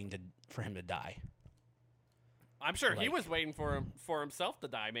was waiting for him to die. I'm sure he Like- was waiting for himself to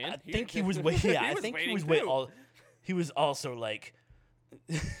die, man. I think he was waiting. Yeah, he I was think he waiting was too. waiting. He was also like,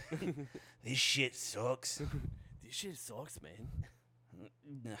 "This shit sucks." This shit sucks,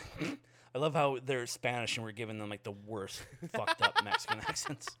 man. I love how they're Spanish and we're giving them like the worst fucked up Mexican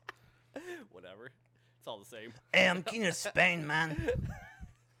accents. Whatever. It's all the same. Hey, I'm king of Spain, man.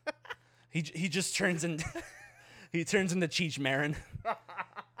 He just turns into Cheech Marin.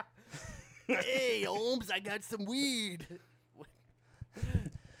 Hey, Holmes, I got some weed.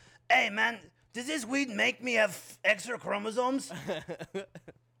 Hey, man, Does this weed make me have extra chromosomes?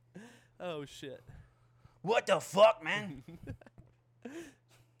 Oh shit. What the fuck, man?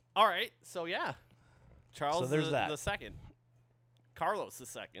 All right, so yeah, Charles there's the, that. the second, Carlos the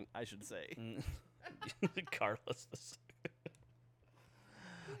second, I should say. Carlos.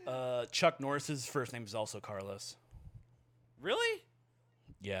 Chuck Norris's first name is also Carlos. Really?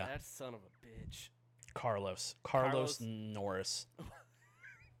 Yeah, That son of a bitch. Carlos Carlos. Norris.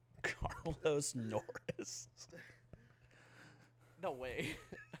 Carlos Norris. No way.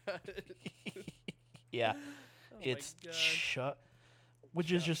 Yeah, Oh my it's God. Chuck,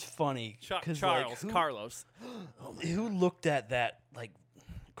 which is just funny. Charles, 'cause, Carlos. Who looked at that like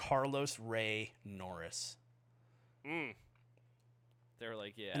Carlos Ray Norris? Mm. They're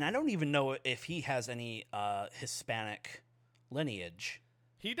like, yeah. And I don't even know if he has any Hispanic lineage.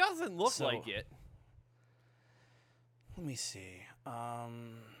 He doesn't look So- like it. Let me see.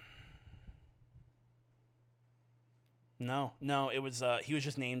 No, it was he was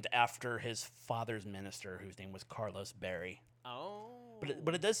just named after his father's minister, whose name was Carlos Berry. Oh.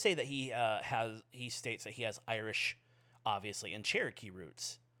 But it does say that he states that he has Irish, obviously, and Cherokee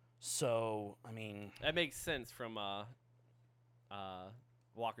roots. So I mean, That makes sense from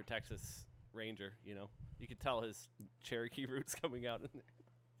Walker, Texas Ranger. You know, you could tell his Cherokee roots coming out in there.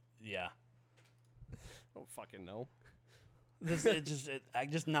 yeah. I don't fucking know.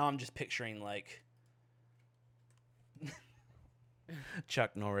 I'm just picturing like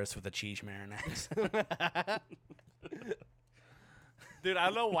Chuck Norris with a cheese marinade. Dude, I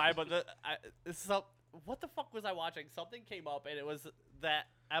don't know why, but what the fuck was I watching? Something came up, and it was that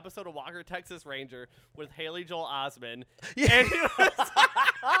episode of Walker, Texas Ranger with Haley Joel Osment. Yeah. And he was,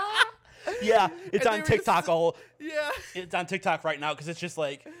 Yeah, it's And on they were TikTok. just- yeah. It's on TikTok right now because it's just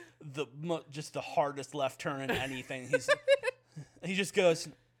like just the hardest left turn in anything. He just goes,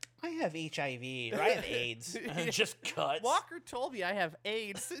 I have HIV or I have AIDS, and it just cuts. Walker told me I have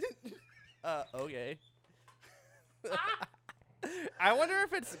AIDS. Okay. I wonder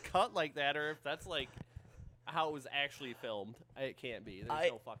if it's cut like that or if that's like how it was actually filmed. It can't be.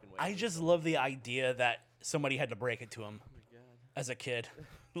 There's no fucking way. I just love the idea that somebody had to break it to him Oh my God. as a kid.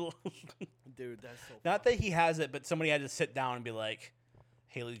 Dude, that's so Not that he has it, but somebody had to sit down and be like,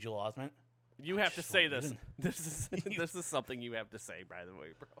 Haley Joel Osment. You have to just say want this. you This is something you have to say, by the way,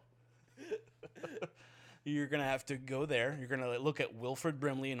 bro. You're gonna have to go there. You're gonna look at Wilfred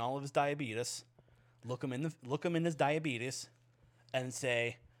Brimley and all of his diabetes. Look him in his diabetes, and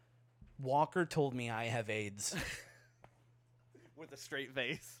say, Walker told me I have AIDS With a straight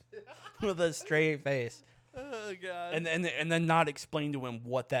face. with a straight face, Oh god. and then not explain to him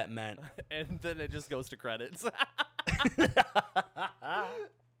what that meant. And then it just goes to credits.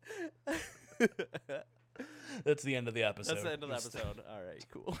 That's the end of the episode. That's the end of the episode. All right,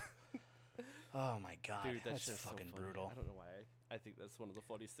 cool. Oh my god, Dude, that's just fucking so funny. brutal. I don't know why. I think that's one of the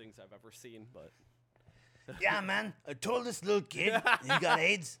funniest things I've ever seen, but Yeah, man, I told this little kid he got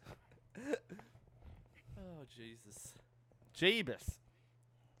AIDS. oh Jesus. Jabus.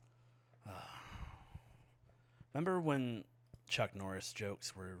 Remember when Chuck Norris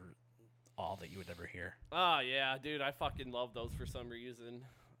jokes were all that you would ever hear? Oh yeah, dude, I fucking love those for some reason.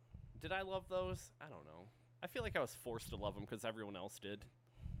 Did I love those? I don't know. I feel like I was forced to love them because everyone else did.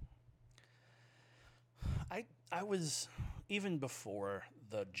 I was, even before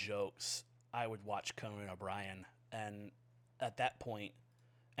the jokes, I would watch Conan O'Brien, and at that point,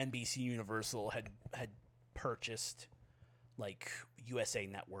 NBC Universal had purchased like USA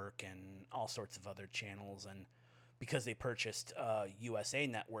Network and all sorts of other channels, and because they purchased USA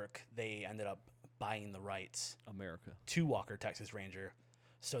Network, they ended up buying the rights America. to Walker, Texas Ranger.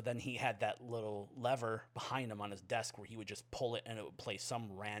 So then he had that little lever behind him on his desk where he would just pull it and it would play some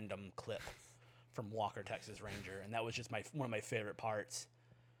random clip from Walker, Texas Ranger, and that was just one of my favorite parts.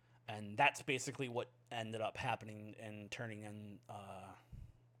 And that's basically what ended up happening and turning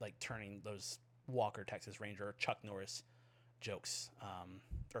those Walker, Texas Ranger or Chuck Norris jokes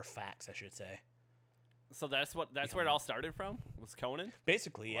or facts, I should say. So that's where it all started from? Was Conan?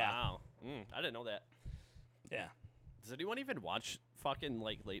 Basically, yeah, Wow. I didn't know that. yeah. Does anyone even watch fucking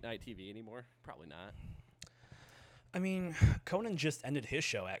like late night TV anymore? Probably not. I mean, Conan just ended his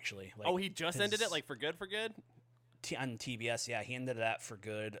show actually. Like, Oh, he just ended it his- like for good? For good? on TBS. Yeah, he ended that for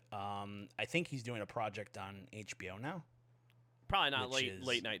good. I think he's doing a project on HBO now. Probably not Which late is-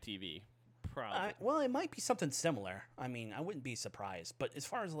 late night TV. Probably. Well, it might be something similar. I mean, I wouldn't be surprised. But as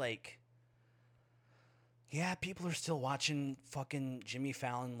far as like, yeah, people are still watching fucking Jimmy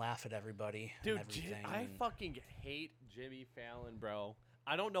Fallon laugh at everybody Dude, and everything. I and- fucking hate Jimmy Fallon, bro.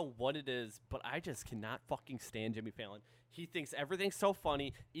 I don't know what it is, but I just cannot fucking stand Jimmy Fallon. He thinks everything's so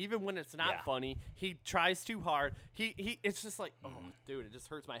funny, even when it's not funny. He tries too hard. It's just like, oh, dude, it just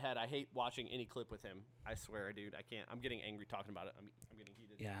hurts my head. I hate watching any clip with him. I swear, dude, I can't. I'm getting angry talking about it. I'm getting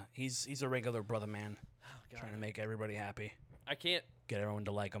heated. Yeah, he's a regular brother man, trying to make everybody happy. I can't get everyone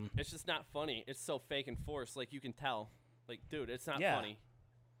to like him. It's just not funny. It's so fake and forced. Like, you can tell. Like, dude, it's not funny.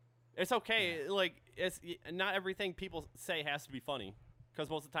 It's okay. Yeah. Like, it's not everything people say has to be funny, because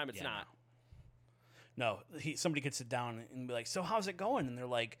most of the time it's not. No, somebody could sit down and be like, "So how's it going?" And they're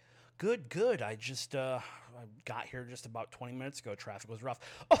like, "Good. I just I got here just about 20 minutes ago. Traffic was rough."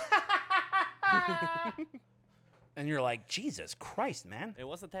 And you're like, "Jesus Christ, man! It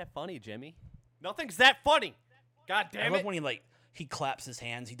wasn't that funny, Jimmy. Nothing's that funny. God damn it!" I love when he claps his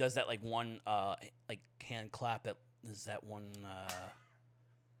hands. He does that one hand clap. That is that one.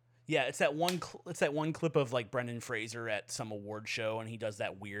 Yeah, it's that one. It's that one clip of Brendan Fraser at some award show, and he does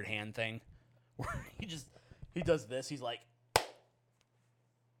that weird hand thing. Where he does this. He's like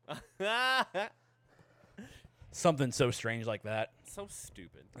something so strange like that. So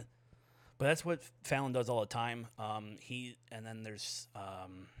stupid. But that's what Fallon does all the time. And then there's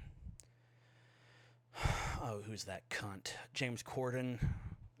who's that cunt? James Corden.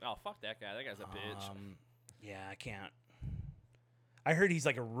 Oh, fuck that guy. That guy's a bitch. Yeah, I can't. I heard he's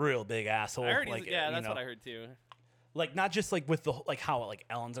a real big asshole. I heard that's what I heard too. Not just with the how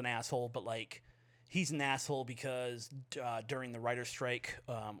Ellen's an asshole, but he's an asshole because during the writer's strike,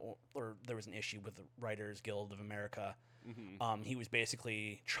 or there was an issue with the Writers Guild of America. Mm-hmm. He was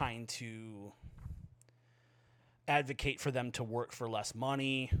basically trying to advocate for them to work for less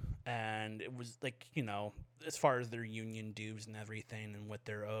money, and it was as far as their union dues and everything and what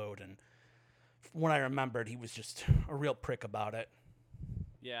they're owed. And when I remembered, he was just a real prick about it.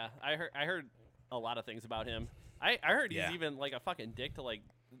 Yeah, I heard a lot of things about him. I heard he's even a fucking dick to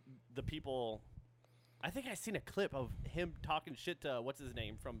the people. I think I seen a clip of him talking shit to what's his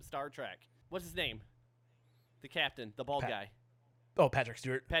name from Star Trek. What's his name? The captain, the bald guy. Oh, Patrick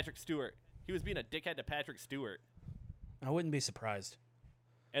Stewart. Patrick Stewart. He was being a dickhead to Patrick Stewart. I wouldn't be surprised.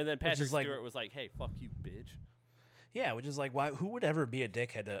 And then Patrick Stewart was like, "Hey, fuck you, bitch." Yeah, which is why? Who would ever be a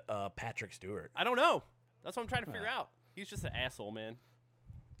dickhead to Patrick Stewart? I don't know. That's what I'm trying to figure out. He's just an asshole, man.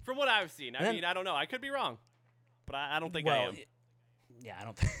 From what I've seen, I mean, I don't know. I could be wrong, but I don't think I am. Yeah, I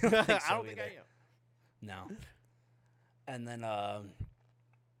don't think so I don't think either. I am. No. And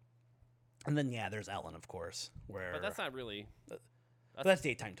then there's Ellen, of course. But that's not really. That's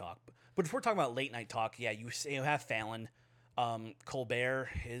daytime talk. But if we're talking about late night talk, you have Fallon, Colbert.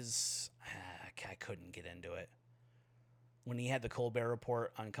 I couldn't get into it. When he had the Colbert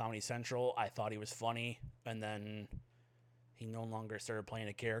Report on Comedy Central, I thought he was funny, and then he no longer started playing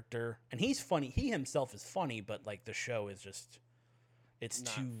a character. And he's funny. He himself is funny, but the show is just, it's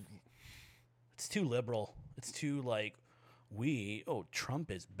too liberal. It's too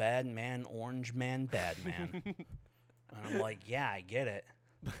Trump is bad man, orange man, bad man. And I'm like, yeah, I get it.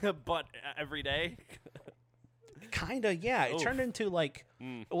 But every day? Kind of, yeah. It turned into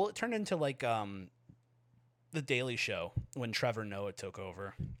The Daily Show when Trevor Noah took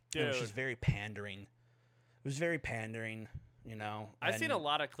over. Dude. It was just very pandering. It was very pandering, I've seen a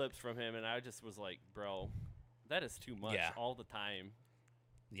lot of clips from him, and I just was like, bro, that is too much all the time.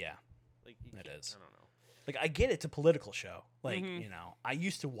 Yeah, it is. I don't know. I get it's a political show. I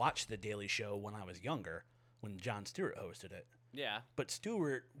used to watch The Daily Show when I was younger, when Jon Stewart hosted it. Yeah. But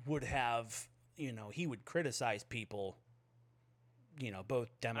Stewart would have, he would criticize people,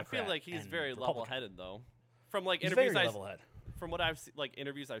 both Democrat. I feel like he's very Republican. level-headed, though. From interviews, very level-headed. From what I've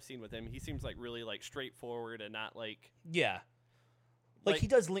interviews I've seen with him, he seems really straightforward and not Yeah. He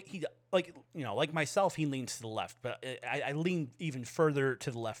does. Like myself, he leans to the left, but I lean even further to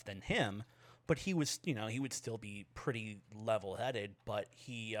the left than him. But he was, he would still be pretty level-headed. But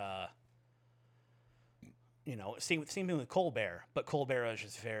he, same thing with Colbert. But Colbert was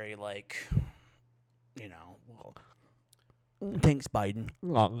just very thanks, Biden.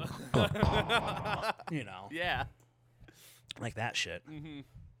 Yeah. Like that shit. Mm-hmm.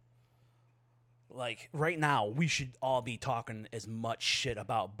 Right now, we should all be talking as much shit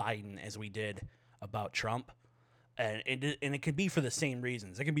about Biden as we did about Trump. And it could be for the same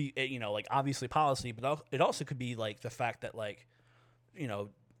reasons. It could be, obviously policy, but it also could be, the fact that,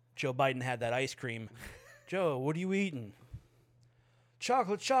 Joe Biden had that ice cream. Joe, what are you eating?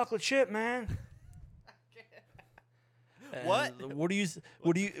 Chocolate chip, man. What? What do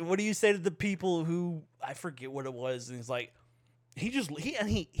you say to the people who, I forget what it was, and he's like,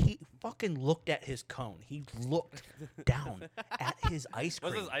 he fucking looked at his cone. He looked down at his ice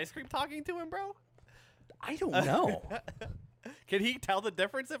cream. Was his ice cream talking to him, bro? I don't know. Can he tell the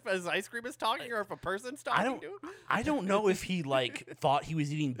difference if his ice cream is talking or if a person's talking? Dude? I don't know if he like thought he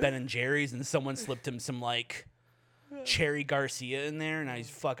was eating Ben and Jerry's and someone slipped him some like Cherry Garcia in there and now he's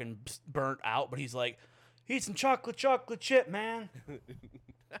fucking burnt out. But he's like, eat some chocolate chip, man.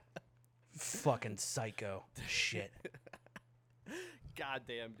 Fucking psycho shit.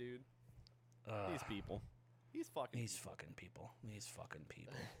 Goddamn, dude. These people. These fucking people.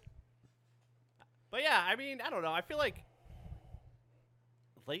 But yeah, I mean, I don't know. I feel like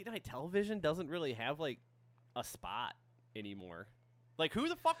late night television doesn't really have like a spot anymore. Like, who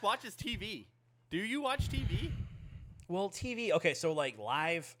the fuck watches TV? Do you watch TV? Well, TV. Okay, so like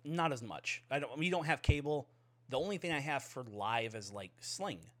live, not as much. We don't have cable. The only thing I have for live is like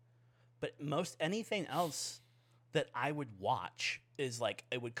Sling. But most anything else that I would watch is like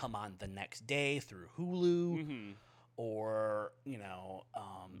it would come on the next day through Hulu, or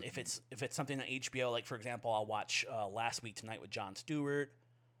if it's something on HBO. Like for example, I'll watch Last Week Tonight with John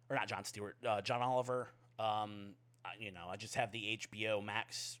Oliver. I just have the HBO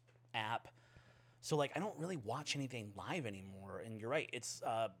Max app, so like I don't really watch anything live anymore. And you're right, it's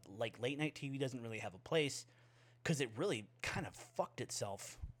like late night TV doesn't really have a place because it really kind of fucked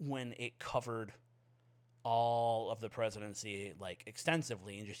itself when it covered all of the presidency like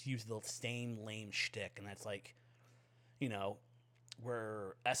extensively and just used the same lame shtick. And that's like,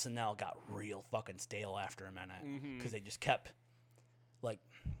 where SNL got real fucking stale after a minute because they just kept like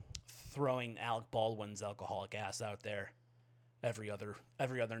throwing Alec Baldwin's Alcoholic Ass out there every other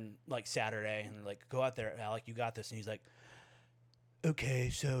like Saturday, and they're like, go out there, Alec, you got this. And he's like,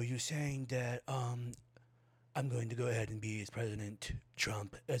 okay, so you're saying that I'm going to go ahead and be as President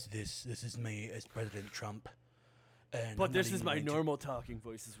Trump as this is me as President Trump. And but this is my normal talking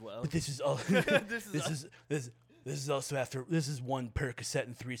voice as well. But this is all this is also after this is 1 Percocet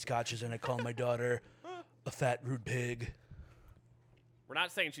and 3 scotches, and I call my daughter a fat rude pig. We're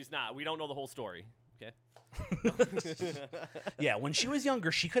not saying she's not. We don't know the whole story. Okay. Yeah, when she was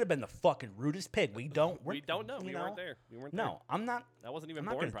younger, she could have been the fucking rudest pig. We don't know. We weren't there. No, I'm not. That wasn't even I'm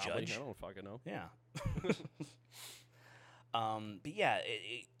not born. gonna Probably. judge. I don't fucking know. Yeah. But yeah,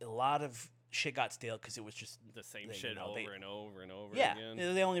 a lot of shit got stale because it was just The same shit over and over and over yeah,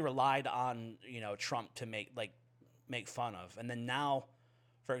 again. they only relied on Trump to make fun of, and then now,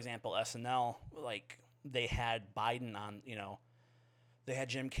 for example, SNL, like they had Biden on, they had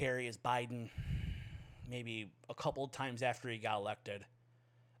Jim Carrey as Biden maybe a couple of times after he got elected,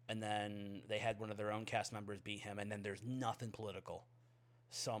 and then they had one of their own cast members beat him, and then there's nothing political.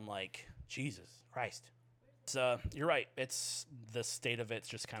 So I'm like, Jesus Christ. So you're right. It's the state of it's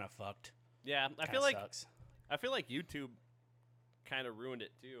just kind of fucked. Yeah, I Kinda feel like sucks. YouTube kind of ruined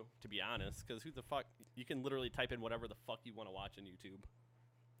it too, to be honest. Because who the fuck? You can literally type in whatever the fuck you want to watch on YouTube.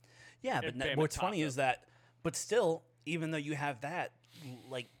 Yeah, And but bam, what's it funny pops is that, but still, even though you have that,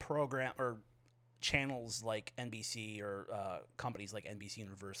 like program or channels like NBC or companies like NBC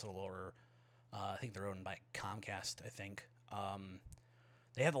Universal or I think they're owned by Comcast. I think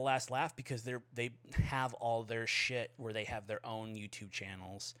they have the last laugh because they have all their shit where they have their own YouTube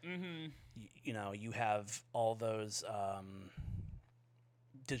channels. Mm-hmm. You have all those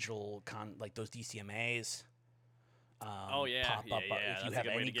digital like those DCMAs. Oh yeah, pop yeah, up yeah. if you That's have a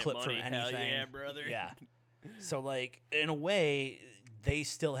good way any to get clip from money. anything. Hell yeah, brother. Yeah. So like in a way, they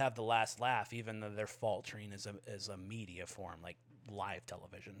still have the last laugh, even though they're faltering as a media form, like live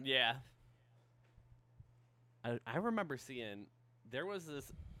television. Yeah. I remember seeing there was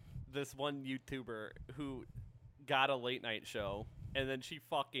this one YouTuber who got a late night show and then she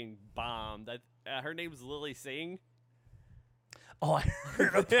fucking bombed. Her name's Lily Singh. Oh, I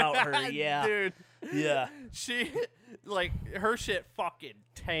heard about her. Yeah, dude. Yeah. She her shit fucking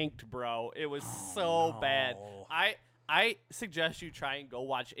tanked, bro. It was so bad. I suggest you try and go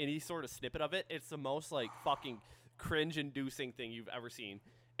watch any sort of snippet of it. It's the most like fucking cringe-inducing thing you've ever seen.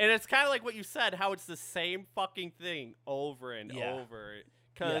 And it's kind of like what you said, how it's the same fucking thing over and over.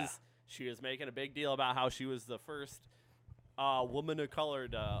 Because she was making a big deal about how she was the first woman of color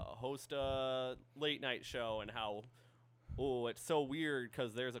to host a late night show, and how, it's so weird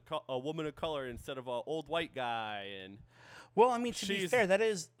because there's a woman of color instead of an old white guy. And well, I mean, to be fair, that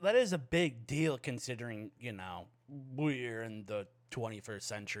is a big deal considering we're in the 21st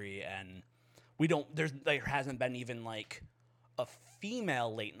century and there hasn't been even like a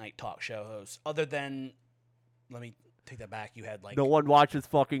female late night talk show host other than, let me take that back. You had like no one watches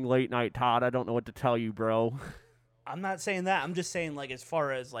fucking late night, Todd. I don't know what to tell you, bro. I'm not saying that. I'm just saying like as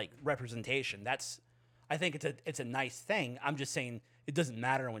far as like representation, I think it's a nice thing. I'm just saying it doesn't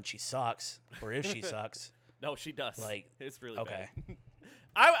matter when she sucks or if she sucks. No, she does. Like it's really okay. bad.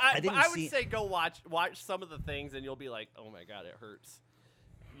 I would see- say go watch some of the things, and you'll be like, oh my god, it hurts.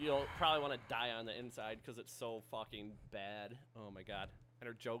 You'll probably want to die on the inside because it's so fucking bad. Oh my god, and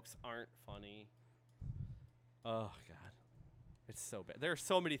her jokes aren't funny. Oh god, it's so bad. There are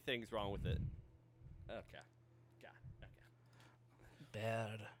so many things wrong with it. Okay, god, okay.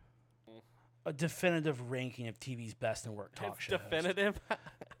 Bad. A definitive ranking of TV's best and worst talk It's shows. definitive.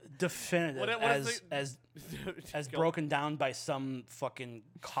 Definitive, What is as Go- broken down by some fucking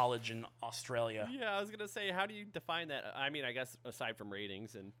college in Australia. Yeah, I was gonna say, how do you define that? I mean, I guess aside from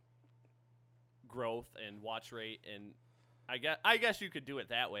ratings and growth and watch rate, and I guess you could do it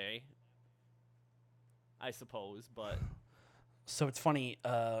that way. I suppose, but So it's funny.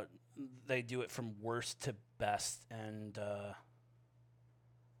 They do it from worst to best, and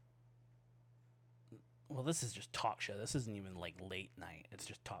well, this is just talk show. This isn't even like late night. It's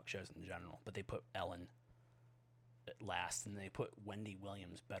just talk shows in general. But they put Ellen at last, and they put Wendy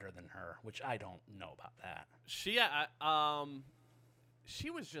Williams better than her, which I don't know about that. she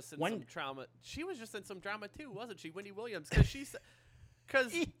was just in some trauma. She was just in some drama too, wasn't she, Wendy Williams?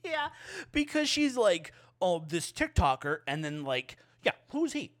 Because Yeah, because she's like, oh, this TikToker, and then like, yeah,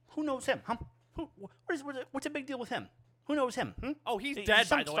 who's he? Who knows him? Huh? What's a big deal with him? Who knows him? Hmm? oh, he's He's dead,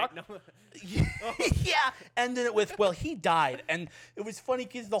 some by the way. star- No. Yeah, ended it with, well, he died, and it was funny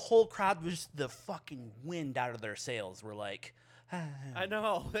because the whole crowd was the fucking wind out of their sails. We're like, I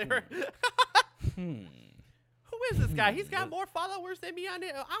know. They were. hmm. Who is this guy? He's got more followers than me on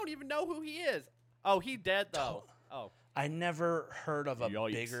it. I don't even know who he is. Oh, he dead though. Oh, I never heard of a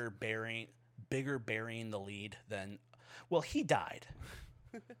Yikes. bigger burying the lead than, well, he died.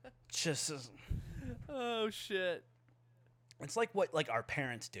 Just. oh shit. It's like what like our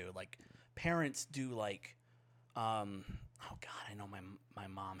parents do. Like parents do like oh god, I know my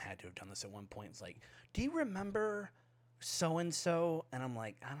mom had to have done this at one point. It's like, do you remember so and so? And I'm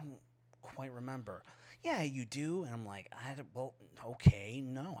like, I don't quite remember. Yeah, you do. And I'm like, well, okay,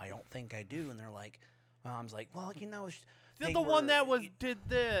 no, I don't think I do. And they're like, mom's like, well, you know, The one that did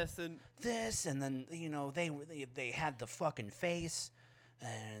this and this, and then you know they had the fucking face.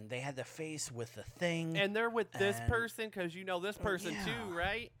 And they had the face with the thing. and they're with this And- person because you know this person yeah. too,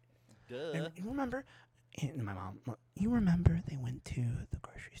 right? Duh. And you remember, and my mom, you remember they went to the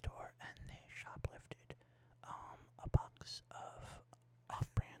grocery store and they shoplifted a box of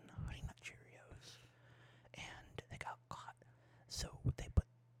off-brand Honey Nut Cheerios, and they got caught. So they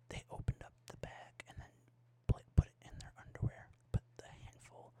opened up the bag and then put it in their underwear, put the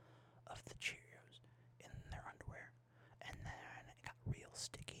handful of the Cheerios in their underwear, and then it got real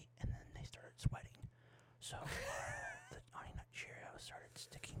sticky, and then they started sweating. So the Honey Nut Cheerios started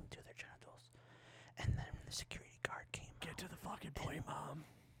sticking to their genitals, and then the security guard came. Get to the fucking point, mom.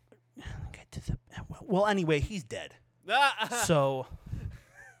 Get to the well. Anyway, he's dead. So,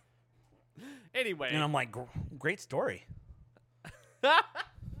 Anyway. and I'm like, great story.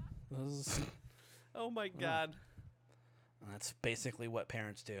 oh my god. That's basically what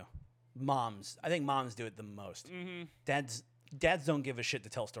parents do. Moms, I think moms do it the most. Mm-hmm. Dads don't give a shit to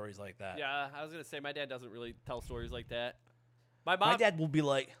tell stories like that. Yeah, I was gonna say my dad doesn't really tell stories like that. My mom. My dad will be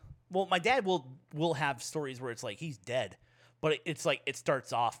like, well, my dad will have stories where it's like he's dead, but it's like it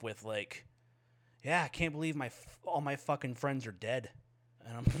starts off with like, yeah, I can't believe all my fucking friends are dead,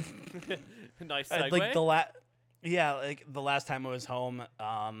 and I'm nice segue. like like the last time I was home,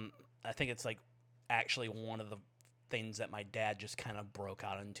 I think it's like actually one of the things that my dad just kind of broke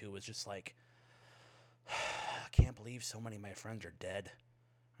out into was just like, I can't believe so many of my friends are dead.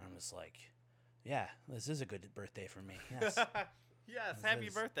 And I'm just like, yeah, this is a good birthday for me. Yes. yes, This happy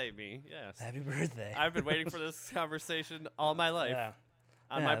is- birthday, me. Yes. Happy birthday. I've been waiting for this conversation all my life Yeah.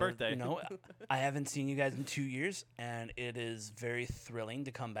 on Yeah, my birthday. You know, I haven't seen you guys in 2 years, and it is very thrilling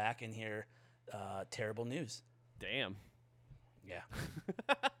to come back and hear terrible news. Damn. Yeah.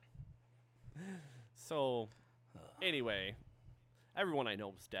 So, anyway, everyone I know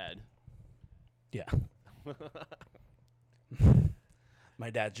was dead. Yeah. My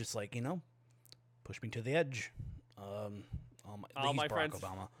dad's just like, push me to the edge. All All he's my Barack friends-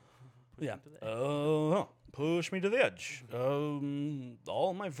 Obama. Push Yeah. me to the Push me to the edge.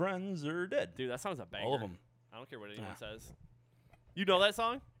 All my friends are dead. Dude, that song's a banger. All of them. I don't care what anyone Yeah. says. You know that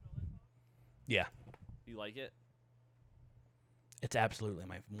song? Yeah. You like it? It's absolutely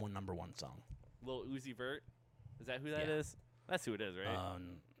my number one song. Lil Uzi Vert? Is that who that Yeah. is? That's who it is, right?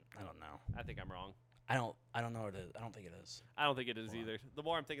 I don't know. I think I'm wrong. I don't know what it is. I don't think it is. I don't think it is Hold on. either. The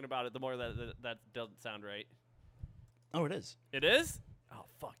more I'm thinking about it, the more that doesn't sound right. Oh, it is. It is? Oh,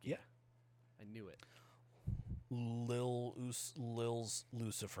 fuck Yeah. I knew it. Lil's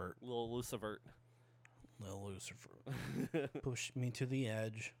Lucifer. Lil Lucivert. Little Lucifer. Push me to the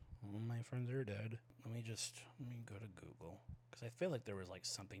edge. All my friends are dead. Let me go to Google. Because I feel like there was like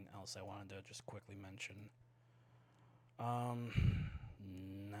something else I wanted to just quickly mention.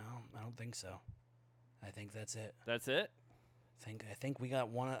 No, I don't think so. I think that's it. That's it? I think we got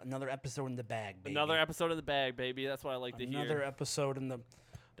another episode in the bag, baby. Another episode in the bag, baby. That's what I like to hear. Another episode in the...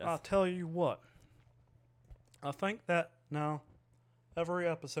 I'll tell you what. I think that now every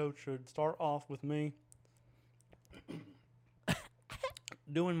episode should start off with me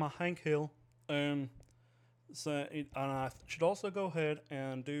doing my Hank Hill, and I should also go ahead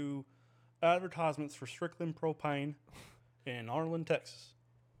and do advertisements for Strickland Propane in Arlen, Texas.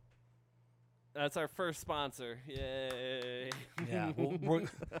 That's our first sponsor. Yay! Yeah,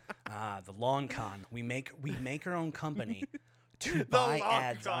 the long con. We make our own company to The buy long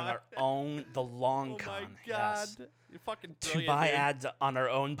ads on con. our own. The long Oh con. my god, Yes. you're fucking To brilliant, buy dude. ads on our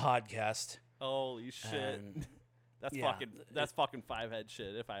own podcast. Holy shit! And That's yeah, fucking five head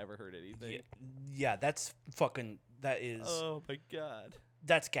shit. If I ever heard anything. yeah, that's fucking. That is. Oh my god.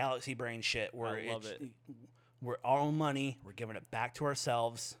 That's galaxy brain shit. Where I love it. We're our own money. We're giving it back to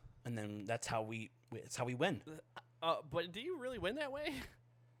ourselves, and then that's how we win. But do you really win that way?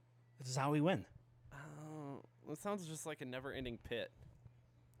 This is how we win. It sounds just like a never-ending pit.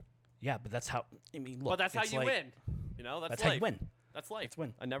 Yeah, but that's how. I mean, look. But that's how it's you like- win. You know, that's That's life. how you win. That's life. That's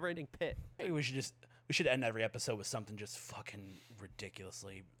win. A never-ending pit. Maybe we should end every episode with something just fucking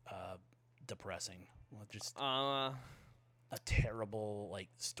ridiculously depressing. Well, just a terrible like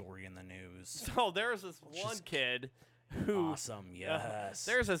story in the news. So there's this one Just kid who. Awesome, yes.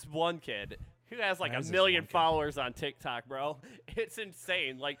 There's this one kid who has like There's a this million one kid. followers on TikTok, bro. It's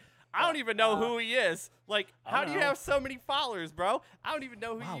insane. Like, I don't even know who he is. Like, I how don't do you know. have so many followers, bro? I don't even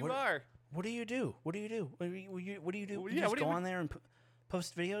know who Wow, you what- are. What do you do? What do you do? What do you do? Well, You yeah, just what do go you- on there and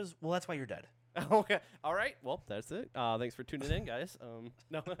post videos? Well, that's why you're dead. Okay. All right. Well, that's it. Thanks for tuning in, guys.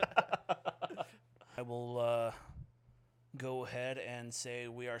 No. I will go ahead and say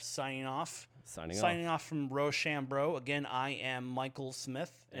we are signing off. Signing off from Rochambeau. Again, I am Michael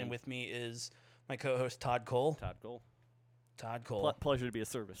Smith, and with me is my co-host Todd Cole. Todd Cole. Todd Cole. Pleasure to be of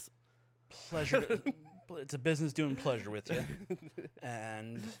service. Pleasure. It's a business doing pleasure with you.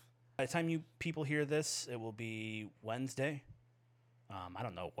 And by the time you people hear this, it will be Wednesday. I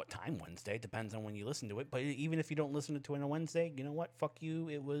don't know what time Wednesday. Depends on when you listen to it. But even if you don't listen to it on a Wednesday, you know what? Fuck you.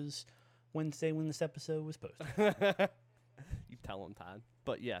 It was Wednesday when this episode was posted. You tell him, Todd.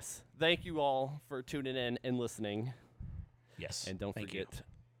 But yes, thank you all for tuning in and listening. Yes. And don't thank forget to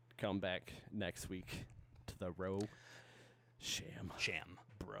come back next week to the Sham,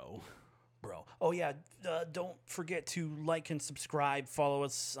 bro. Bro. Oh, yeah. Don't forget to like and subscribe. Follow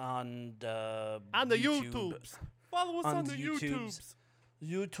us on the YouTube. YouTubes. Follow us on the YouTubes.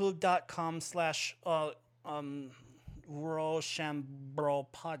 YouTube.com/ Rochambeau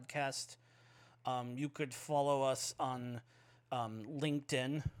podcast. You could follow us on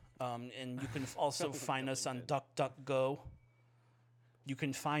LinkedIn, and you can also find us on DuckDuckGo. You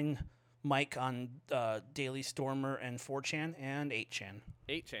can find Mike on Daily Stormer and 4chan and 8chan.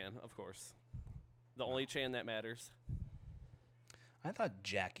 8chan, of course. The only chan that matters. I thought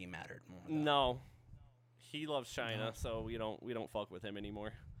Jackie mattered more. though. No. He loves China, No. so we don't fuck with him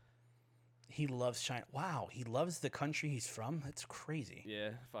anymore. He loves China. Wow, he loves the country he's from. That's crazy. Yeah,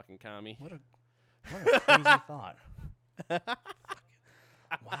 fucking commie. What a crazy thought.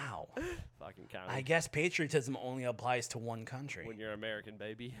 Wow. Fucking commie. I guess patriotism only applies to one country. When you're American,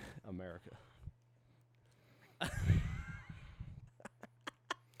 baby. America.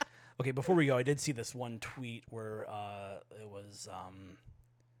 Okay, before we go, I did see this one tweet where it was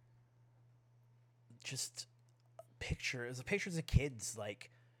just a picture. It was a pictures of kids, like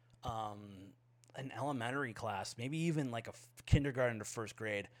an elementary class, maybe even like a kindergarten to first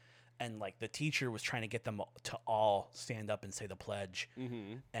grade, and like the teacher was trying to get them to all stand up and say the pledge,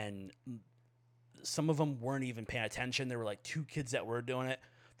 Mm-hmm. and some of them weren't even paying attention. There were like two kids that were doing it.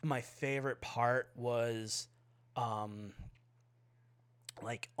 My favorite part was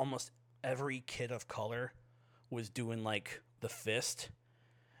like almost every kid of color was doing like the fist,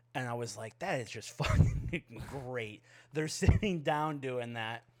 and I was like, that is just fucking great. They're sitting down doing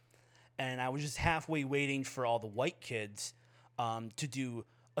that, and I was just halfway waiting for all the white kids to do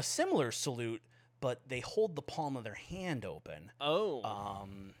a similar salute, but they hold the palm of their hand open. Oh.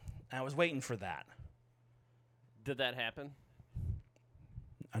 And I was waiting for that. Did that happen?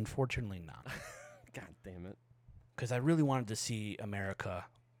 Unfortunately not. God damn it. Because I really wanted to see America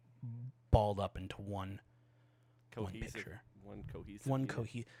balled up into one Cohesive. picture. One cohesive. One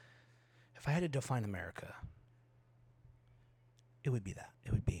unit. If I had to define America, it would be that.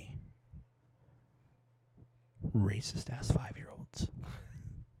 It would be racist ass 5-year-olds.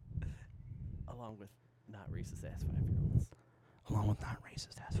 Along with not racist ass 5-year-olds. Along with not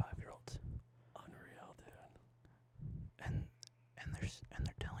racist ass 5-year-olds. Unreal, dude. And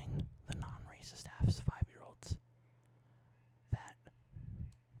they're telling the non-racist ass 5-year-olds that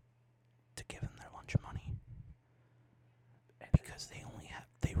to give them their lunch money because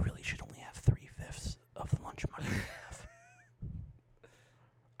they really should only have 3/5 of the lunch money they have.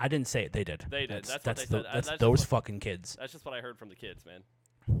 I didn't say it. They did. They did. That's what they said. That's That's those just fucking kids. That's just what I heard from the kids, man.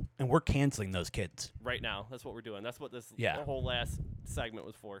 And we're canceling those kids. Right now, that's what we're doing. That's what this Yeah. whole last segment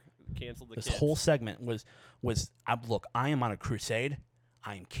was for. Cancel the This kids. whole segment was look, I am on a crusade.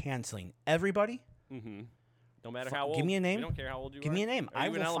 I am canceling everybody. Mm-hmm. No matter how old. Give me a name. We don't care how old you are. Give me a name. Are I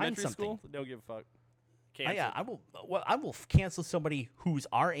you in will find elementary something. school? Don't give a fuck. I, Cancel. yeah, I will. Well, I will cancel somebody who's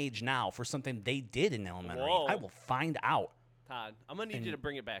our age now for something they did in elementary. Whoa. I will find out. Todd, I'm gonna need And- you to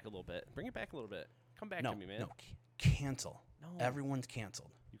bring it back a little bit. Bring it back a little bit. Come back No, to me, man. no, cancel. No. Everyone's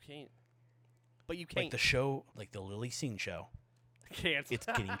canceled. You can't. But you Like can't. the show, like the Lily Scene show. Cancel. It's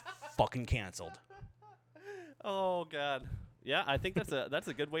getting fucking canceled. Oh God. Yeah, I think that's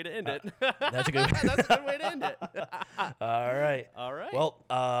a good way to end it. That's a good. That's a good way to end it. All right. All right. Well,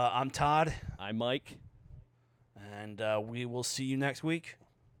 I'm Todd, I'm Mike. and we will see you next week.